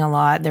hearing a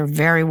lot. They're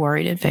very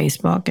worried at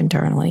Facebook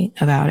internally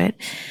about it.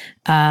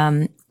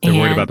 They're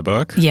worried about the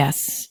book?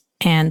 Yes.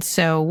 And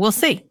so we'll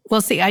see.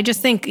 We'll see. I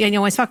just think,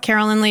 I saw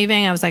Carolyn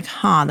leaving. I was like,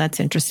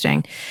 that's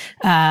interesting.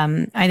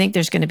 I think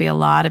there's going to be a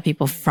lot of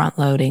people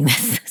front-loading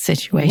this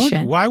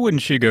situation. Why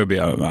wouldn't she go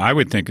I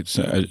would think it's,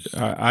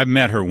 I've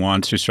met her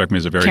once. She struck me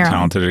as a very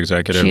talented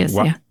executive. She is,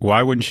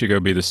 why wouldn't she go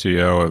be the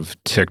CEO of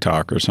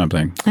TikTok or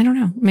something? I don't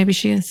know. Maybe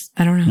she is.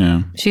 I don't know.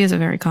 Yeah. She is a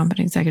very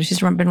competent executive. She's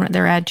been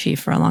their ad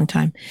chief for a long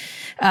time.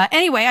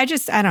 Anyway, I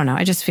don't know.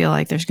 I just feel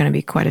like there's going to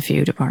be quite a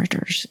few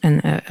departures and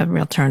a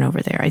real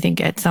turnover there. I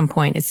think at some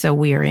point it's so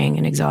wearying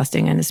and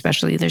exhausting, and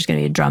especially there's going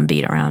to be a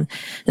drumbeat around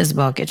this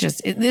book.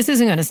 This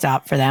isn't going to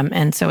stop for them.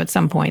 And so at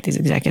some point these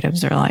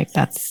executives are like,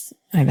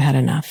 I've had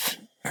enough,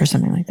 or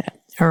something like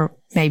that. Or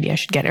maybe I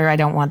should or I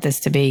don't want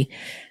this to be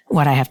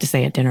what I have to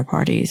say at dinner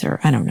parties, or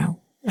I don't know.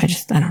 I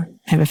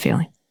have a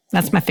feeling.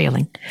 That's my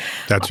feeling.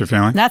 That's your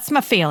feeling? That's my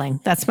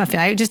feeling.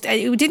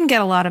 It didn't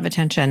get a lot of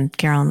attention,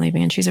 Carolyn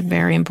leaving, and she's a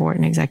very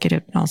important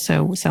executive, and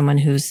also someone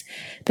who's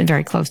been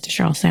very close to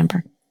Sheryl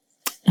Sandberg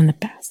in the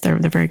past. They're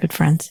very good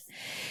friends.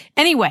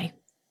 Anyway,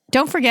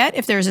 don't forget,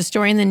 if there's a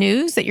story in the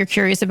news that you're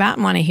curious about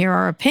and want to hear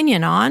our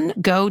opinion on,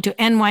 go to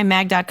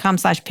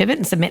nymag.com/pivot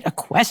and submit a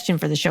question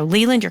for the show.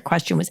 Leland, your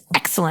question was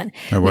excellent.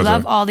 We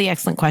love all the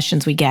excellent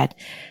questions we get.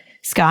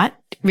 Scott,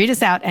 read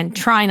us out and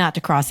try not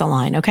to cross a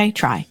line, okay?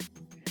 Try.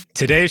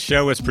 Today's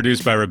show was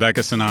produced by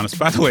Rebecca Sananas.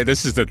 By the way,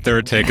 this is the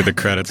third take of the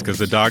credits because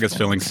the dog is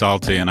feeling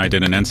salty, and I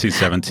did an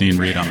NC-17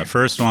 read on the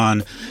first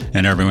one,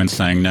 and everyone's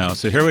saying no.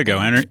 So here we go.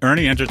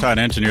 Ernie Intertot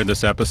engineered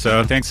this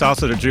episode. Thanks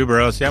also to Drew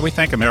Burrows. Yeah, we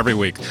thank him every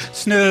week.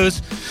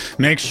 Snooze.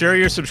 Make sure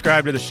you're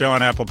subscribed to the show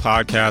on Apple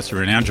Podcasts. If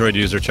you're an Android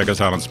user, check us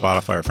out on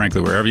Spotify, or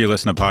frankly, wherever you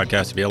listen to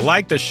podcasts. If you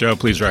like this show,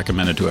 please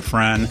recommend it to a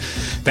friend.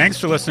 Thanks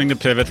for listening to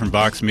Pivot from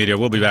Vox Media.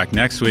 We'll be back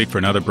next week for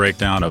another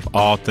breakdown of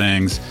all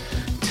things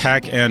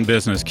tech and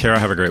business. Kara,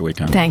 have a great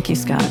weekend. Thank you,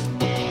 Scott.